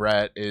 obviously, by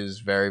Brett, is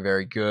very,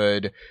 very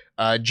good.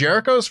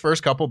 Jericho's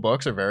first couple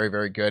books are very,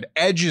 very good.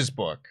 Edge's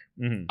book.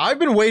 Mm-hmm. I've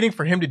been waiting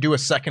for him to do a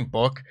second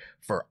book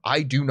for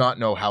I do not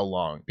know how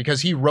long,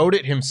 because he wrote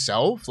it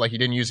himself. Like, he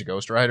didn't use a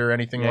ghostwriter or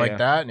anything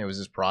that. And it was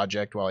his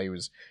project while he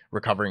was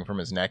recovering from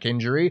his neck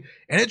injury.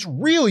 And it's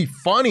really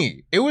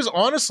funny. It was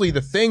honestly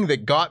the thing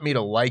that got me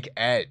to like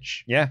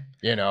Edge. Yeah.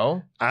 You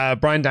know?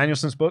 Brian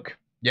Danielson's book.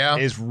 Yeah,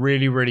 is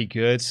really, really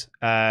good.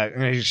 I'm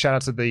going to shout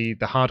out to the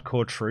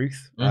Hardcore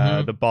Truth,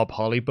 the Bob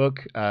Holly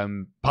book,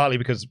 partly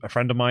because a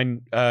friend of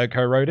mine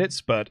co-wrote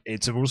it, but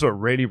it's also a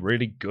really,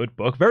 really good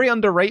book. Very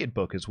underrated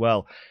book as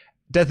well.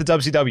 Death of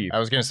WCW. I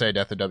was going to say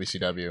Death of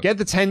WCW. Get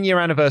the 10-year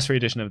anniversary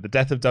edition of the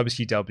Death of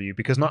WCW,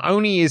 because not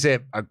only is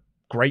it a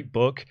great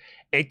book,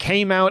 it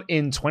came out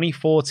in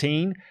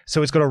 2014,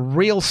 so it's got a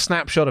real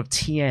snapshot of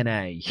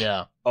TNA.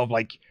 Yeah. Of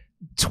like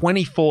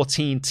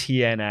 2014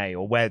 TNA,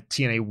 or where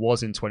TNA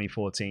was in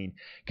 2014,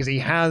 because he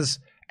has...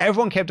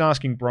 Everyone kept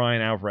asking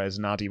Brian Alvarez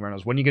and R.D.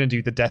 Reynolds, when are you going to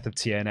do the death of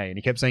TNA? And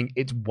he kept saying,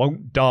 it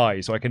won't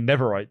die, so I can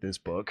never write this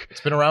book.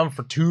 It's been around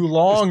for too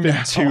long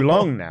now. Too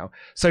long now.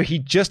 So he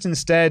just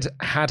instead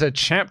had a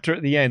chapter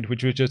at the end,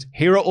 which was just,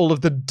 here are all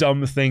of the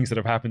dumb things that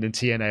have happened in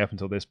TNA up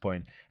until this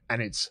point. And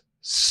it's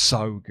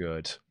so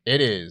good.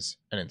 It is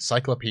an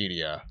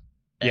encyclopedia.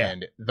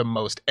 And the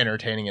most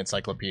entertaining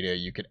encyclopedia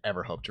you could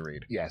ever hope to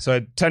read. Yeah, so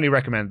I totally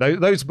recommend.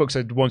 Those books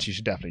are ones you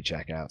should definitely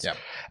check out.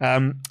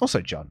 Yeah.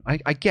 Also, John,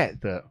 I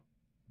get that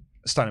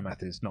Steiner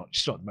Math is not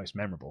the most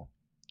memorable.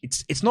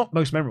 It's not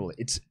most memorable.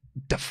 It's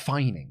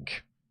defining.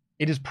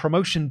 It is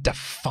promotion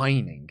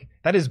defining.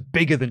 That is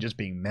bigger than just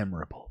being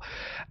memorable.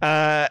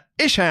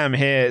 Isham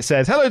here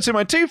says, "Hello to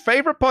my two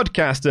favorite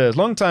podcasters.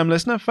 Long-time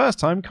listener,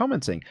 first-time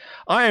commenting.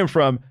 I am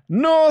from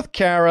North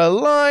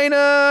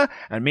Carolina,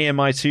 and me and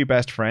my two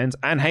best friends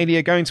and Haley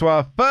are going to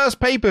our first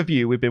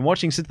pay-per-view we've been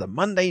watching since the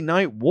Monday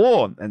Night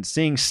War, and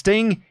seeing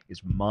Sting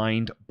is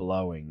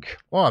mind-blowing."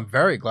 Well, I'm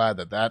very glad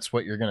that that's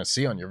what you're going to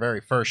see on your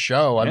very first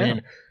show. I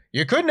mean...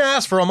 You couldn't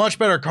ask for a much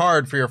better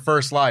card for your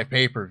first live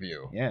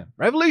pay-per-view. Yeah.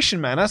 Revolution,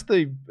 man. That's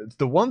the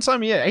one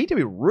time a year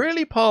AEW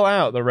really pull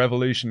out the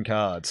Revolution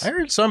cards. I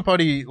heard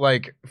somebody,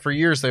 like, for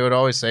years they would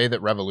always say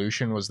that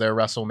Revolution was their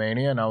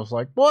WrestleMania, and I was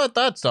like, what?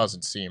 That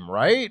doesn't seem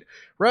right.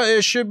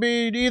 It should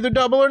be either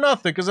Double or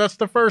Nothing, because that's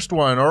the first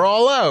one, or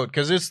All Out,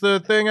 because it's the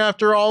thing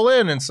after All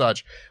In and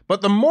such.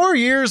 But the more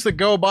years that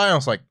go by, I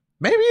was like,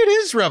 maybe it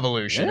is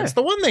Revolution. Yeah. It's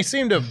the one they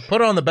seem to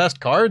put on the best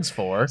cards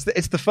for.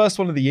 It's the first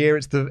one of the year.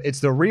 It's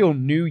the real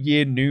New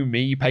Year, New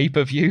Me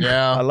pay-per-view.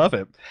 Yeah. I love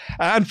it.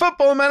 And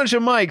Football Manager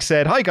Mike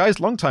said, "Hi guys,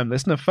 long-time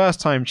listener,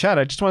 first-time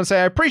chatter. Just want to say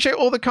I appreciate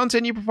all the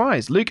content you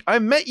provide. Luke, I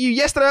met you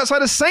yesterday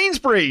outside of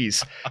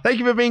Sainsbury's. Thank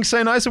you for being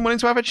so nice and willing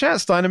to have a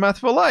chat. Steiner Math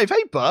for life.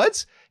 Hey,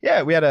 buds."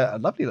 Yeah, we had a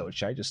lovely little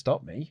chat. Just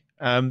stopped me.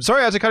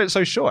 Sorry I had to cut it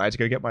so short. I had to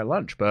go get my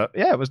lunch. But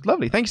yeah, it was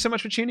lovely. Thank you so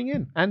much for tuning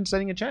in and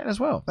sending a chat as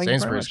well. Thank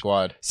Sainsbury's you very much.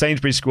 Squad.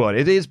 Sainsbury's Squad.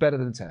 It is better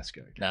than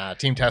Tesco. Nah,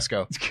 Team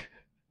Tesco.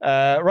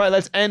 Right,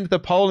 let's end the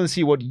poll and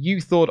see what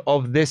you thought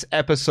of this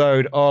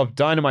episode of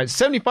Dynamite.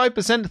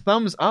 75%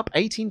 thumbs up,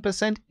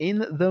 18% in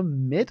the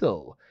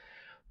middle.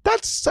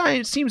 That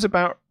seems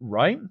about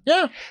right.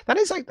 Yeah.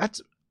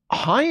 That's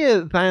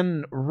higher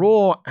than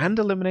Raw and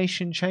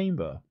Elimination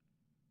Chamber.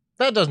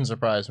 That doesn't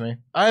surprise me.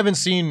 I haven't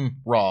seen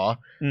Raw,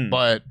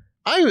 but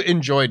I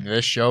enjoyed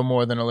this show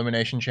more than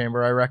Elimination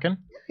Chamber, I reckon.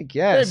 I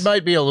guess. It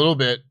might be a little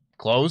bit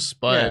close,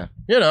 but,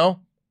 you know,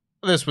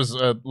 this was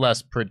a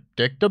less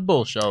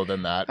predictable show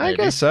than that, maybe. I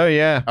guess so,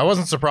 yeah. I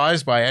wasn't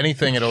surprised by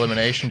anything at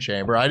Elimination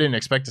Chamber. I didn't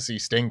expect to see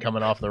Sting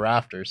coming off the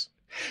rafters.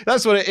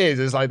 That's what it is.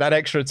 It's like that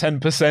extra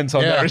 10%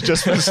 on there is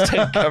just for the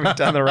stink coming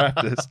down the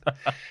rafters.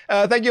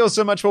 Thank you all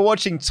so much for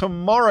watching.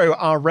 Tomorrow,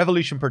 our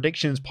Revolution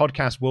Predictions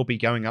podcast will be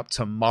going up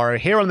tomorrow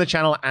here on the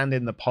channel and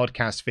in the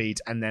podcast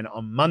feeds. And then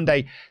on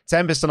Monday,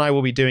 Tempest and I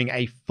will be doing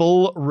a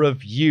full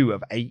review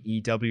of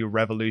AEW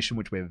Revolution,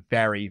 which we're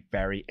very,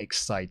 very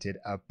excited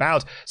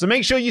about. So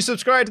make sure you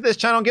subscribe to this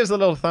channel, give us a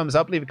little thumbs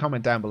up, leave a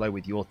comment down below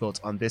with your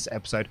thoughts on this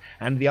episode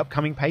and the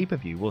upcoming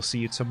pay-per-view. We'll see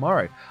you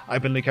tomorrow.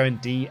 I've been Luke Owen,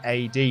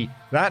 DAD.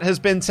 That has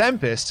been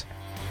Tempest.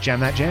 Jam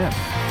that jam.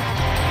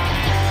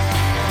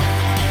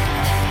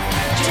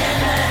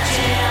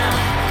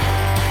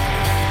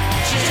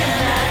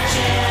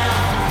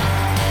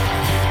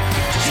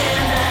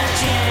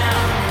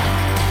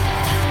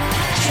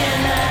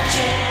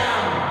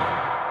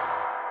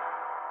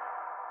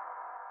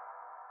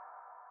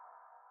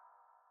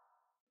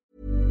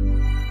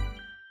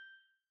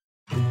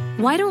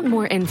 Why don't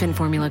more infant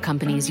formula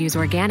companies use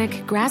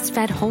organic,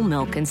 grass-fed whole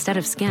milk instead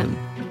of skim?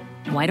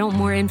 Why don't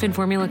more infant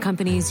formula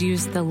companies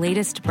use the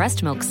latest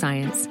breast milk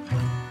science?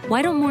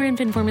 Why don't more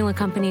infant formula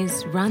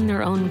companies run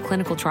their own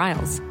clinical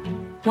trials?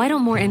 Why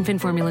don't more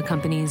infant formula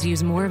companies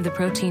use more of the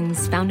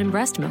proteins found in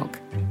breast milk?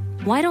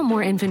 Why don't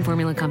more infant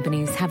formula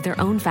companies have their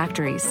own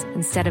factories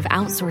instead of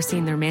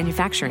outsourcing their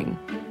manufacturing?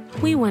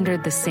 We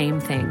wondered the same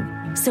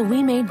thing. So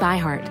we made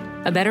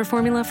ByHeart, a better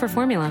formula for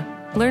formula.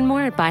 Learn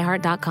more at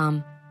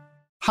byheart.com.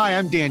 Hi,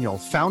 I'm Daniel,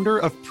 founder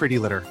of Pretty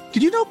Litter.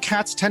 Did you know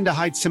cats tend to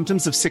hide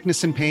symptoms of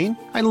sickness and pain?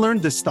 I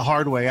learned this the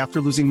hard way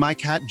after losing my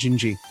cat,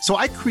 Gingy. So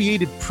I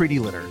created Pretty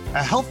Litter,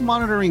 a health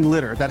monitoring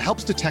litter that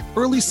helps detect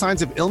early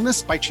signs of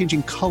illness by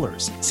changing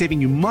colors, saving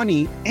you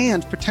money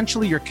and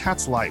potentially your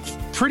cat's life.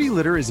 Pretty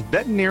Litter is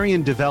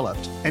veterinarian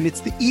developed, and it's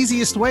the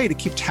easiest way to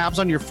keep tabs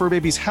on your fur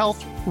baby's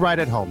health right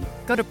at home.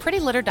 Go to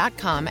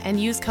prettylitter.com and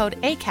use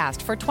code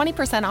ACAST for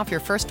 20% off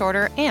your first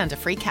order and a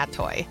free cat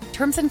toy.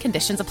 Terms and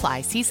conditions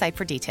apply. See site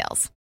for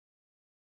details.